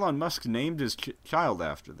Elon Musk named his child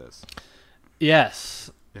after this.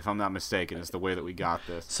 Yes. If I'm not mistaken, is the way that we got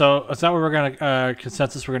this. So is that what we're gonna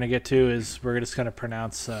consensus we're gonna get to? Is we're just gonna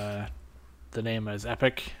pronounce the name as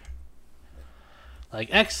Epic, like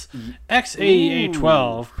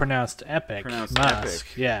XAEA12 pronounced Epic Musk. Epic.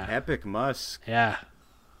 Yeah. Epic Musk. Yeah.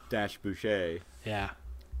 Dash Boucher. Yeah.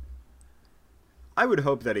 I would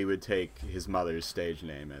hope that he would take his mother's stage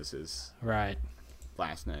name as his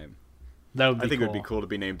last name. That would be I think cool. it would be cool to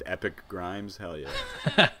be named Epic Grimes. Hell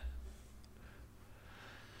yeah.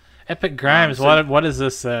 Epic Grimes. What is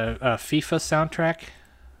this? FIFA soundtrack?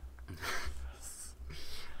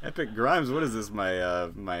 Epic Grimes. What is this?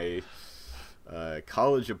 My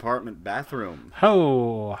college apartment bathroom.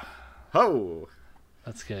 Ho.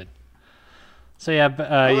 That's good. So yeah,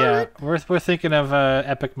 right. We're thinking of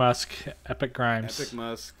Epic Musk, Epic Grimes. Epic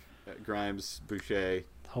Musk, Grimes, Boucher.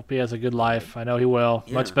 Hope he has a good life. I know he will.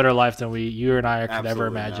 Yeah. Much better life than you and I could ever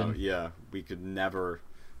imagine. No. Yeah, we could never.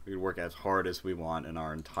 We would work as hard as we want in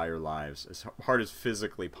our entire lives, as hard as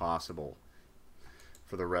physically possible,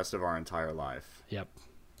 for the rest of our entire life. Yep.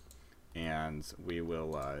 And we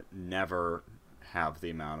will never have the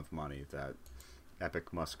amount of money that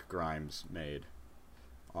Epic Musk Grimes made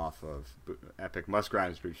off of Epic Musk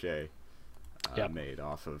Grimes Boucher made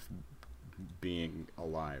off of being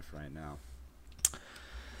alive right now.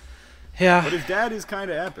 Yeah. But his dad is kind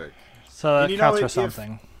of epic. So that counts for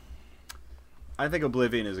something. I think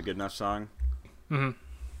Oblivion is a good enough song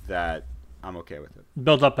that I'm okay with it.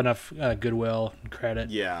 Build up enough goodwill and credit.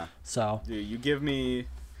 Yeah. So you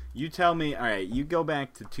tell me, all right, you go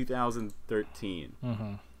back to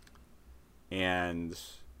 2013 and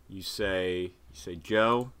you say,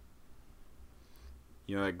 Joe,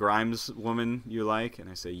 you know that Grimes woman you like? And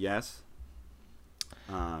I say, yes.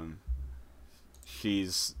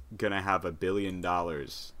 She's going to have $1 billion.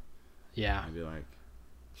 Yeah. I'd be like,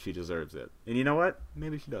 she deserves it. And you know what?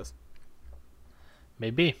 Maybe she does.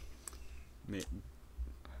 Maybe.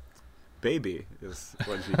 Baby is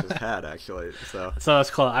what she just had, actually. So that's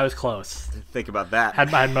close. I was close. Think about that. I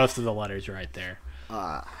had most of the letters right there.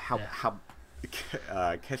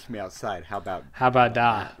 Catch Me Outside. How about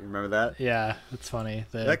that? Remember that? Yeah, it's funny.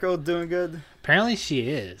 That girl doing good? Apparently she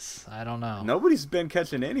is. I don't know. Nobody's been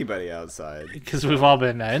catching anybody outside. Because we've all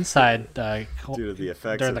been inside due to the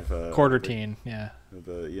effects during of the quarantine.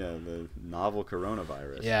 The novel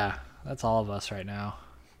coronavirus. Yeah, that's all of us right now.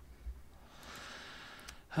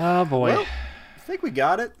 Oh boy. Well, I think we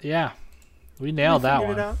got it. Yeah. We nailed that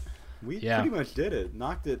one. We pretty much did it.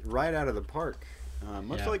 Knocked it right out of the park.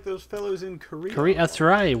 Much like those fellows in Korea. That's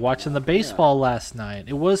right. Watching the baseball last night.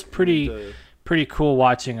 It was pretty cool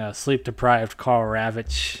watching a sleep-deprived Carl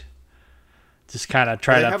Ravitch just kind of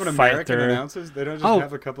try to fight American through. Announcers? They don't just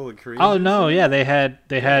have a couple of Koreans? Oh, no. Yeah, they had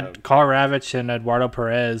Carl Ravitch and Eduardo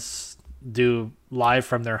Perez do live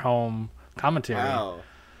from their home commentary. Wow.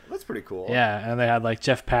 That's pretty cool. Yeah, and they had like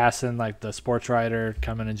Jeff Passan, like the sports writer,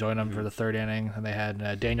 come in and join them for the third inning. And they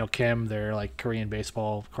had Daniel Kim, their like Korean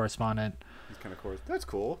baseball correspondent. Kind of course. That's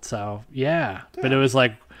cool. So yeah, but it was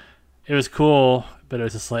cool, but it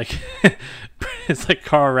was just like it's like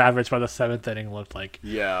Carl Ravitch by the seventh inning looked like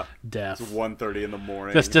death. It's 1:30 in the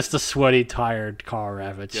morning. Just a sweaty, tired Carl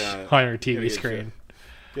Ravitch on your TV screen.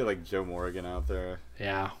 Get like Joe Morgan out there.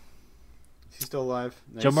 Yeah. Is he still alive?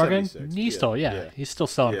 No, Joe Morgan? He's still he's still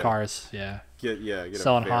selling cars. Yeah. Get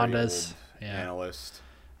selling a very Hondas. Old analyst.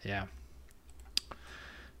 Yeah.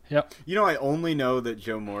 Yep. You know, I only know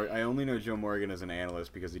Joe Morgan as an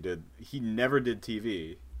analyst because he never did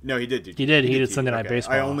TV. No, he did do TV. He did Sunday Night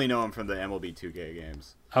Baseball. I only know him from the MLB 2K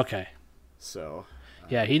games. Okay. So.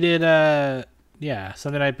 Yeah, he did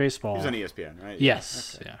Sunday Night Baseball. He was on ESPN, right?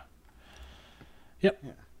 Yes. Okay. Yeah. Yep.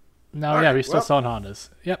 Yeah. No, we're still selling Hondas.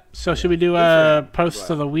 Yep. So should we do posts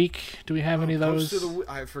of the week? Do we have any of those?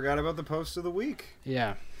 I forgot about the post of the week.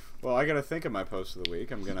 Yeah. Well, I got to think of my post of the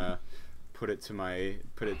week. I'm gonna put it to my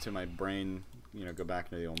brain go back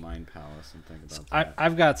to the old Mind Palace and think about that.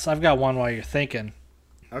 I've got one while you're thinking.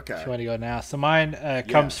 Okay. If you want to go now. So mine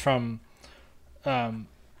comes from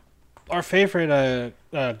our favorite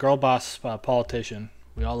girl boss politician.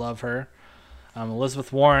 We all love her.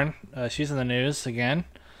 Elizabeth Warren. She's in the news again.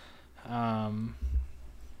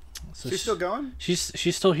 So she's still going?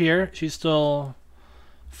 She's still here. She's still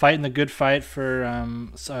fighting the good fight for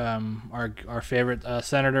our favorite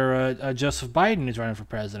Senator Joseph Biden, who's running for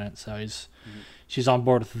president. So she's on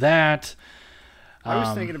board with that. I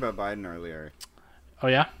was thinking about Biden earlier. Oh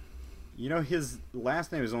yeah. His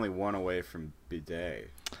last name is only one away from bidet,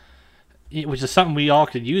 which is something we all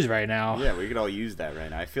could use right now. Yeah, we could all use that right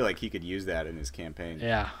now. I feel like he could use that in his campaign.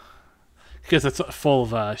 Yeah, because it's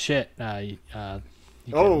full of shit.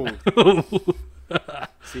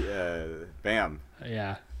 See, bam.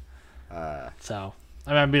 Yeah. So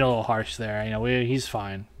I'm being a little harsh there. He's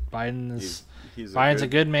fine. Biden's a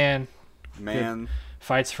good man. Man.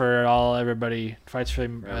 Fights for everybody. Fights for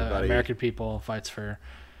American people. Fights for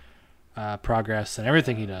progress and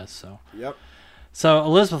everything he does. So. Yep. So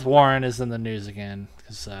Elizabeth Warren is in the news again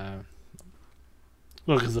because of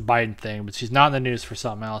the Biden thing, but she's not in the news for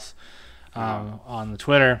something else. On the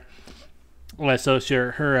Twitter. Well, so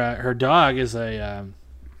her dog is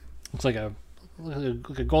looks like a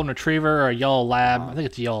golden retriever or a yellow lab. I think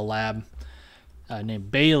it's a yellow lab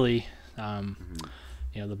named Bailey.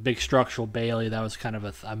 The big structural Bailey. That was kind of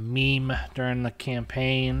a meme during the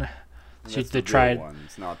campaign. They tried. One.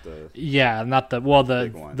 It's not the. Yeah, not the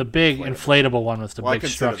the big inflatable one was the big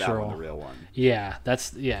structural. That one the real one. Yeah,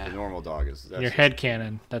 that's The normal dog is. Your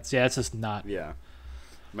headcanon. That's just not. Yeah,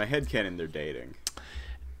 my headcanon. They're dating.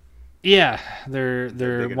 Yeah,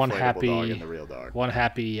 they're one happy dog and the real dog. One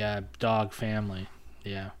happy dog family.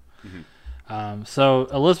 Yeah. So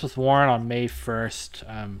Elizabeth Warren on May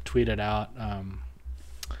 1st tweeted out.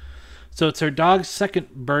 So it's her dog's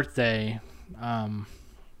second birthday.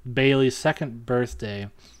 Bailey's second birthday,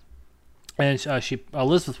 and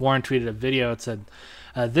Elizabeth Warren tweeted a video. It said,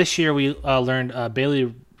 "This year we learned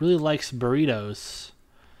Bailey really likes burritos."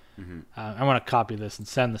 I want to copy this and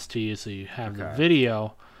send this to you so you have the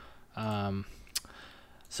video.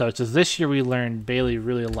 So it says, "This year we learned Bailey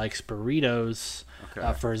really likes burritos.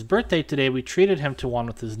 For his birthday today, we treated him to one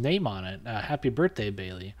with his name on it. Happy birthday,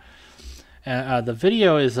 Bailey." And the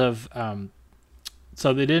video is of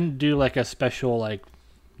so they didn't do like a special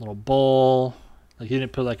little bowl, he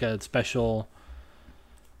didn't put like a special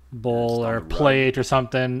bowl or plate or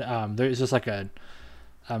something. There's just like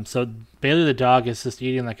so Bailey the dog is just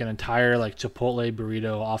eating like an entire Chipotle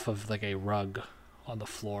burrito off of a rug on the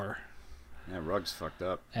floor. Yeah, rug's fucked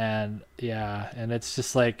up. And and it's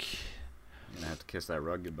just like you're gonna have to kiss that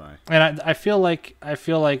rug goodbye. And I feel like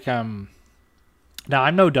now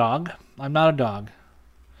I'm no dog. I'm not a dog.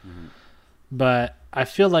 But I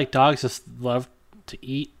feel like dogs just love to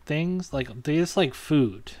eat things. They just like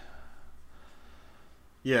food.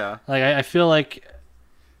 Yeah. I feel like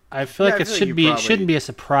it shouldn't be a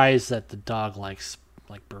surprise that the dog likes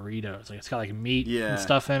burritos. It's got meat and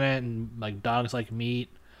stuff in it, and dogs like meat.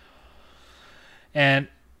 And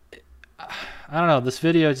I don't know, this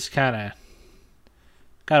video just kind of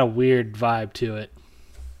got a weird vibe to it.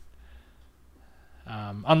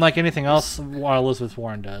 Unlike anything else what Elizabeth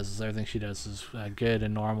Warren does, everything she does is good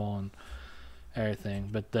and normal and everything.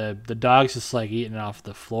 But the dog's just eating it off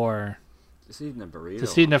the floor. Just eating a burrito.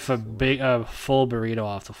 Just eating a full burrito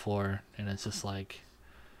off the floor, and it's just like.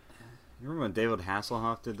 You remember when David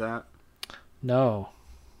Hasselhoff did that? No.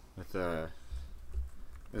 With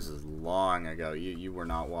this is long ago. You were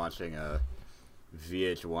not watching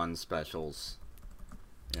VH1 specials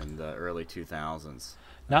in the early 2000s.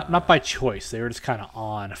 Not by choice. They were just kind of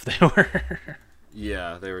on if they were.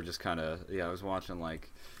 Yeah, they were just kind of. Yeah, I was watching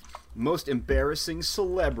most embarrassing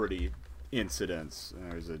celebrity incidents. And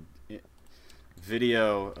there was a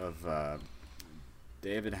video of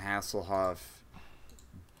David Hasselhoff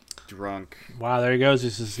drunk. Wow, there he goes.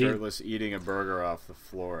 He's just shirtless, eating a burger off the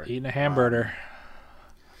floor. Eating a hamburger.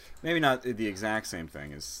 Maybe not the exact same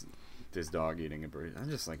thing as this dog eating a burrito.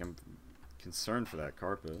 I'm concerned for that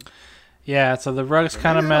carpet. Yeah, so the rug's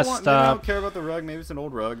kind of messed up. They don't care about the rug. Maybe it's an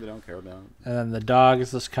old rug they don't care about. And then the dog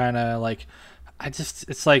is just kind of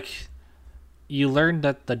it's like you learned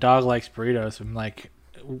that the dog likes burritos. I'm like,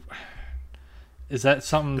 is that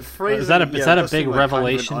something? Is that a big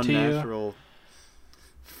revelation to you?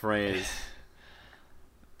 Phrase.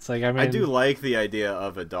 It's I do like the idea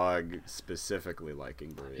of a dog specifically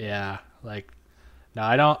liking burritos. Yeah,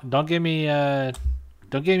 no, don't give me a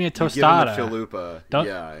tostada. Give him a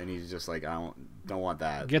chalupa. And he's just I don't want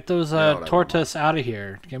that. Get those tortas out of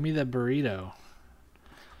here. Give me the burrito.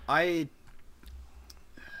 I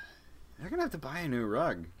They're gonna have to buy a new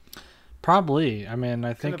rug. Probably. I mean,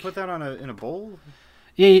 I think. Gonna put that on in a bowl.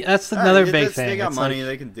 Yeah, that's another big thing. They got it's money; like,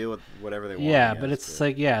 they can deal with whatever they want. Yeah, but it's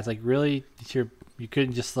like it's like really, you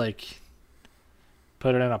couldn't just like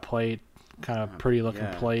put it in a plate, kind of pretty looking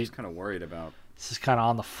plate. I'm just kind of worried about. It's just kind of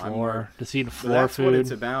on the floor, just eating floor that's food. What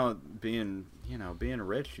it's about, being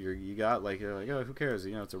rich. You got you're like, oh, who cares?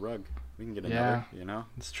 It's a rug. We can get another.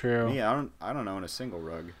 It's true. Me, I don't own a single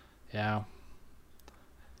rug. Yeah.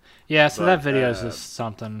 Yeah, so that video is just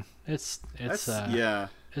something. It's It's disturbing.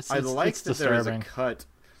 There's a cut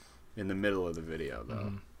in the middle of the video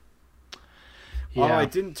though. Yeah. Oh, I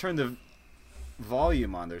didn't turn the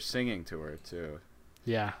volume on. They're singing to her too.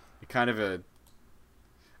 Yeah. Kind of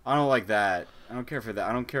I don't like that. I don't care for that.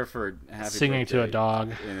 I don't care for happy singing to a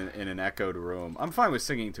dog in an echoed room. I'm fine with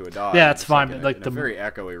singing to a dog. Yeah, it's fine. In like a very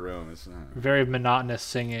echoey room. It's very monotonous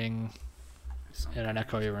singing in an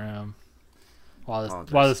echoey room. While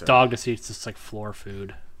this dog just eats just like floor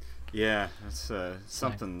food. Yeah, that's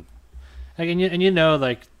something. Like, and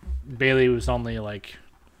like Bailey was only like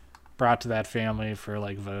brought to that family for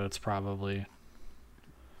like votes probably.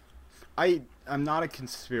 I'm not a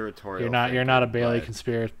conspiratorial. You're not a Bailey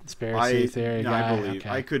conspiracy theory guy.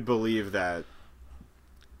 I could believe that.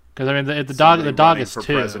 Because I mean the dog is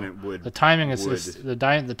two. The timing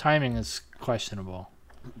is questionable.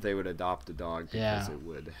 They would adopt a dog because it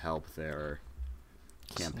would help their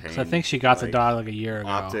campaign. So I think she got the dog like a year ago.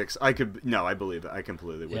 Optics. I believe that. I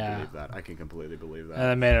completely would believe that. I can completely believe that.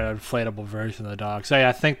 And they made an inflatable version of the dog. So yeah,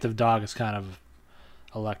 I think the dog is kind of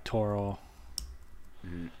electoral.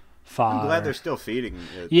 Father. I'm glad they're still feeding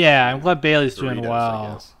it. Yeah, I'm glad Bailey's doing well.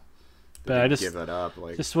 I guess. But I just give it up.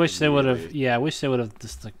 Just wish they would have. Yeah, I wish they would have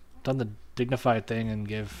just like done the dignified thing and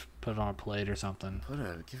put it on a plate or something. Give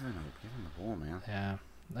him a bowl, man. Yeah.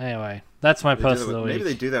 Anyway, that's my post of the week. Maybe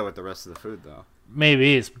they do that with the rest of the food though.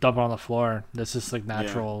 Maybe it's dump it on the floor. This is like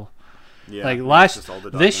natural. Yeah. Like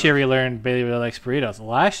this year we learned Bailey really likes burritos.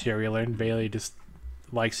 Last year we learned Bailey just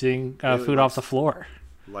likes eating food off the floor.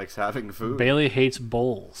 Likes having food. Bailey hates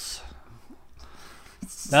bowls.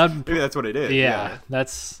 Maybe that's what it is. Yeah,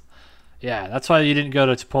 that's why you didn't go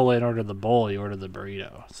to Chipotle and order the bowl. You ordered the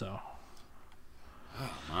burrito. So.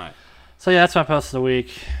 Oh my. So yeah, that's my post of the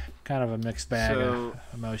week. Kind of a mixed bag of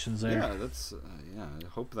emotions there. Yeah, that's I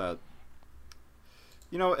hope that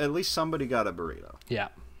at least somebody got a burrito. Yeah.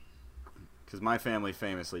 Because my family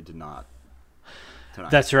famously did not.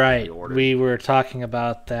 Tonight. That's right. We were talking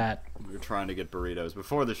about that. We were trying to get burritos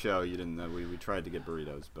before the show. You didn't know we tried to get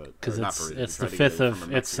burritos, but because it's the 5th of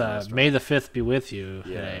May the 5th be with you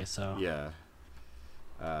today. So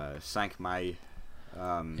Cinq Mai.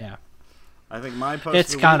 Yeah. I think my post.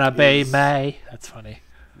 It's gonna be May. That's funny.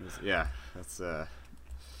 Yeah, that's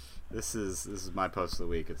This is my post of the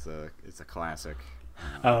week. It's a classic.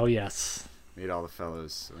 Oh yes. Meet all the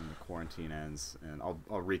fellows when the quarantine ends, and I'll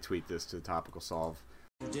retweet this to the Topical Solve.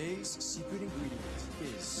 Today's secret ingredient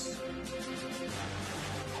is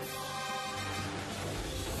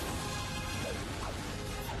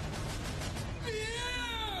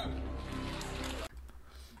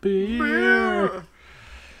beer.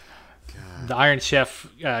 The Iron Chef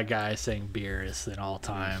guy saying beer is an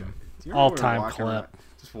all-time clip.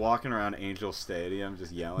 Just walking around Angel Stadium,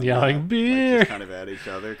 just yelling beer, just kind of at each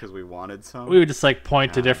other because we wanted some. We would just like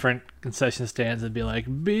point to different concession stands and be like,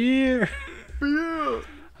 beer.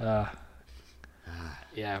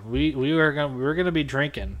 Yeah, we were gonna be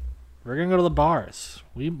drinking. We're gonna go to the bars.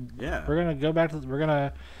 We're gonna go back to. We're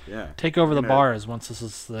gonna take over the bars once this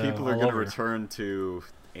is people are gonna return to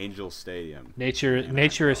Angel Stadium.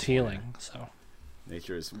 Nature is healing. So.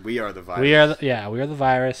 We are the virus. We are the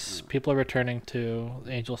virus. People are returning to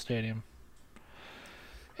Angel Stadium.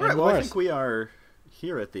 All right. Well, I think we are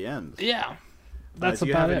here at the end. Yeah, that's do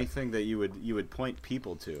you about have it. Anything that you would point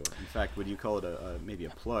people to? In fact, would you call it maybe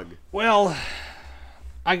a plug? Well,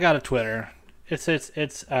 I got a Twitter. It's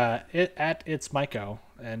Myco,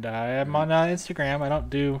 and I'm on Instagram. I don't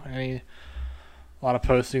do a lot of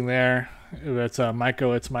posting there. It's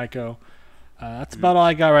Myco. It's Myco. That's about all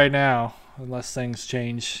I got right now. Unless things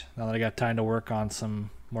change, now that I got time to work on some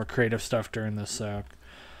more creative stuff during this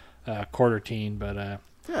quarantine, but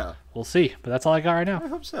we'll see. But that's all I got right now. I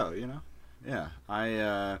hope so. Yeah.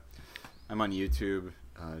 I'm on YouTube.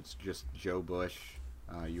 It's just Joe Bush.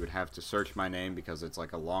 You would have to search my name because it's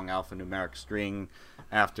like a long alphanumeric string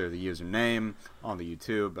after the username on the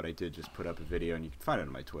YouTube. But I did just put up a video, and you can find it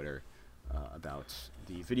on my Twitter about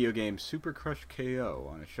the video game Super Crush KO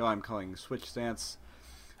on a show I'm calling Switch Stance.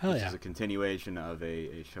 Which is a continuation of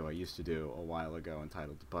a show I used to do a while ago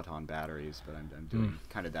entitled Button Batteries, but I'm doing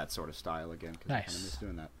kind of that sort of style again because I kind of miss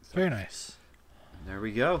doing that. So, very nice. There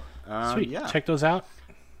we go. Sweet. Yeah. Check those out.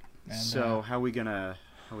 And, so how we gonna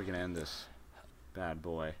end this bad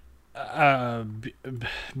boy?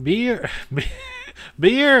 Beer.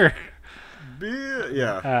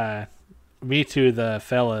 Yeah. Me to the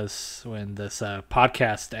fellas when this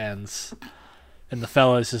podcast ends, and the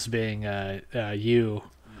fellas just being you.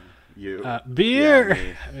 Beer.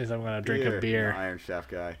 Yeah, Means I'm gonna drink a beer. Iron Chef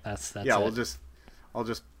guy. That's yeah. it. I'll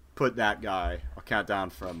just put that guy. I'm gonna count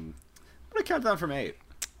down from 8.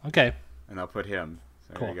 Okay. And I'll put him.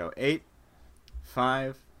 So Cool. There you go. 8,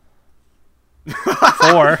 5,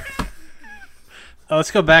 4. Let's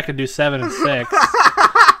go back and do 7 and 6.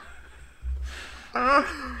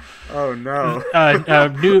 Oh no!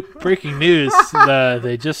 New breaking news.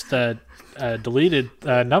 They just deleted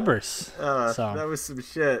numbers. So that was some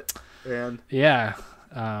shit, man. yeah.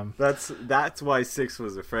 That's why 6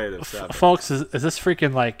 was afraid of 7. Folks, is this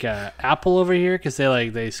freaking like Apple over here? Because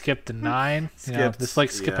they skipped to 9. This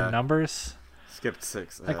like skipping numbers. Skipped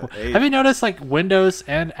 6. Like, 8. have you noticed like Windows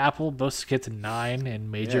and Apple both skipped to 9 in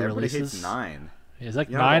major everybody releases? hates 9. Is like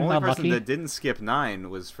 9 the only not person lucky? that didn't skip 9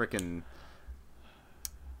 was frickin'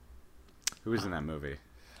 who was in that movie?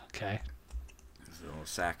 Okay. Those little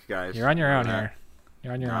sack guys. You're on your own here.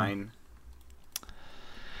 You're on your 9. own.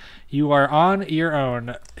 You are on your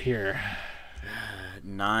own here.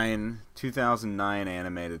 9, 2009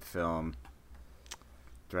 animated film,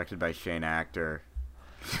 directed by Shane Actor.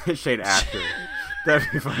 Shane Actor.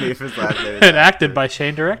 That'd be funny if his last name. And acted by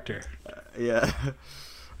Shane Director. Yeah.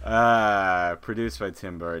 Produced by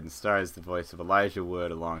Tim Burton, stars the voice of Elijah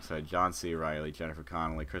Wood alongside John C. Reilly, Jennifer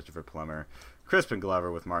Connelly, Christopher Plummer, Crispin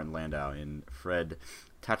Glover with Martin Landau, and Fred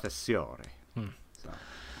Tatasciore. So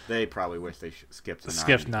they probably wish they skipped 9.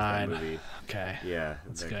 Skipped 9. Movie, Okay. yeah,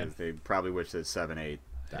 That's because good. They probably wish that 7, 8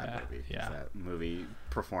 movie. Yeah. That movie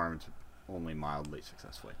performed only mildly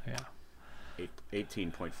successfully. Yeah.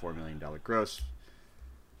 $18.4 million gross,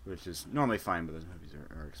 which is normally fine, but those movies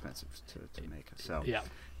are expensive to make. So Yeah.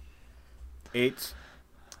 8,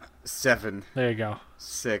 7, There you go.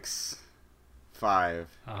 6, 5,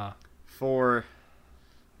 Uh-huh. 4,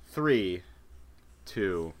 3,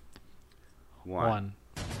 2, 1.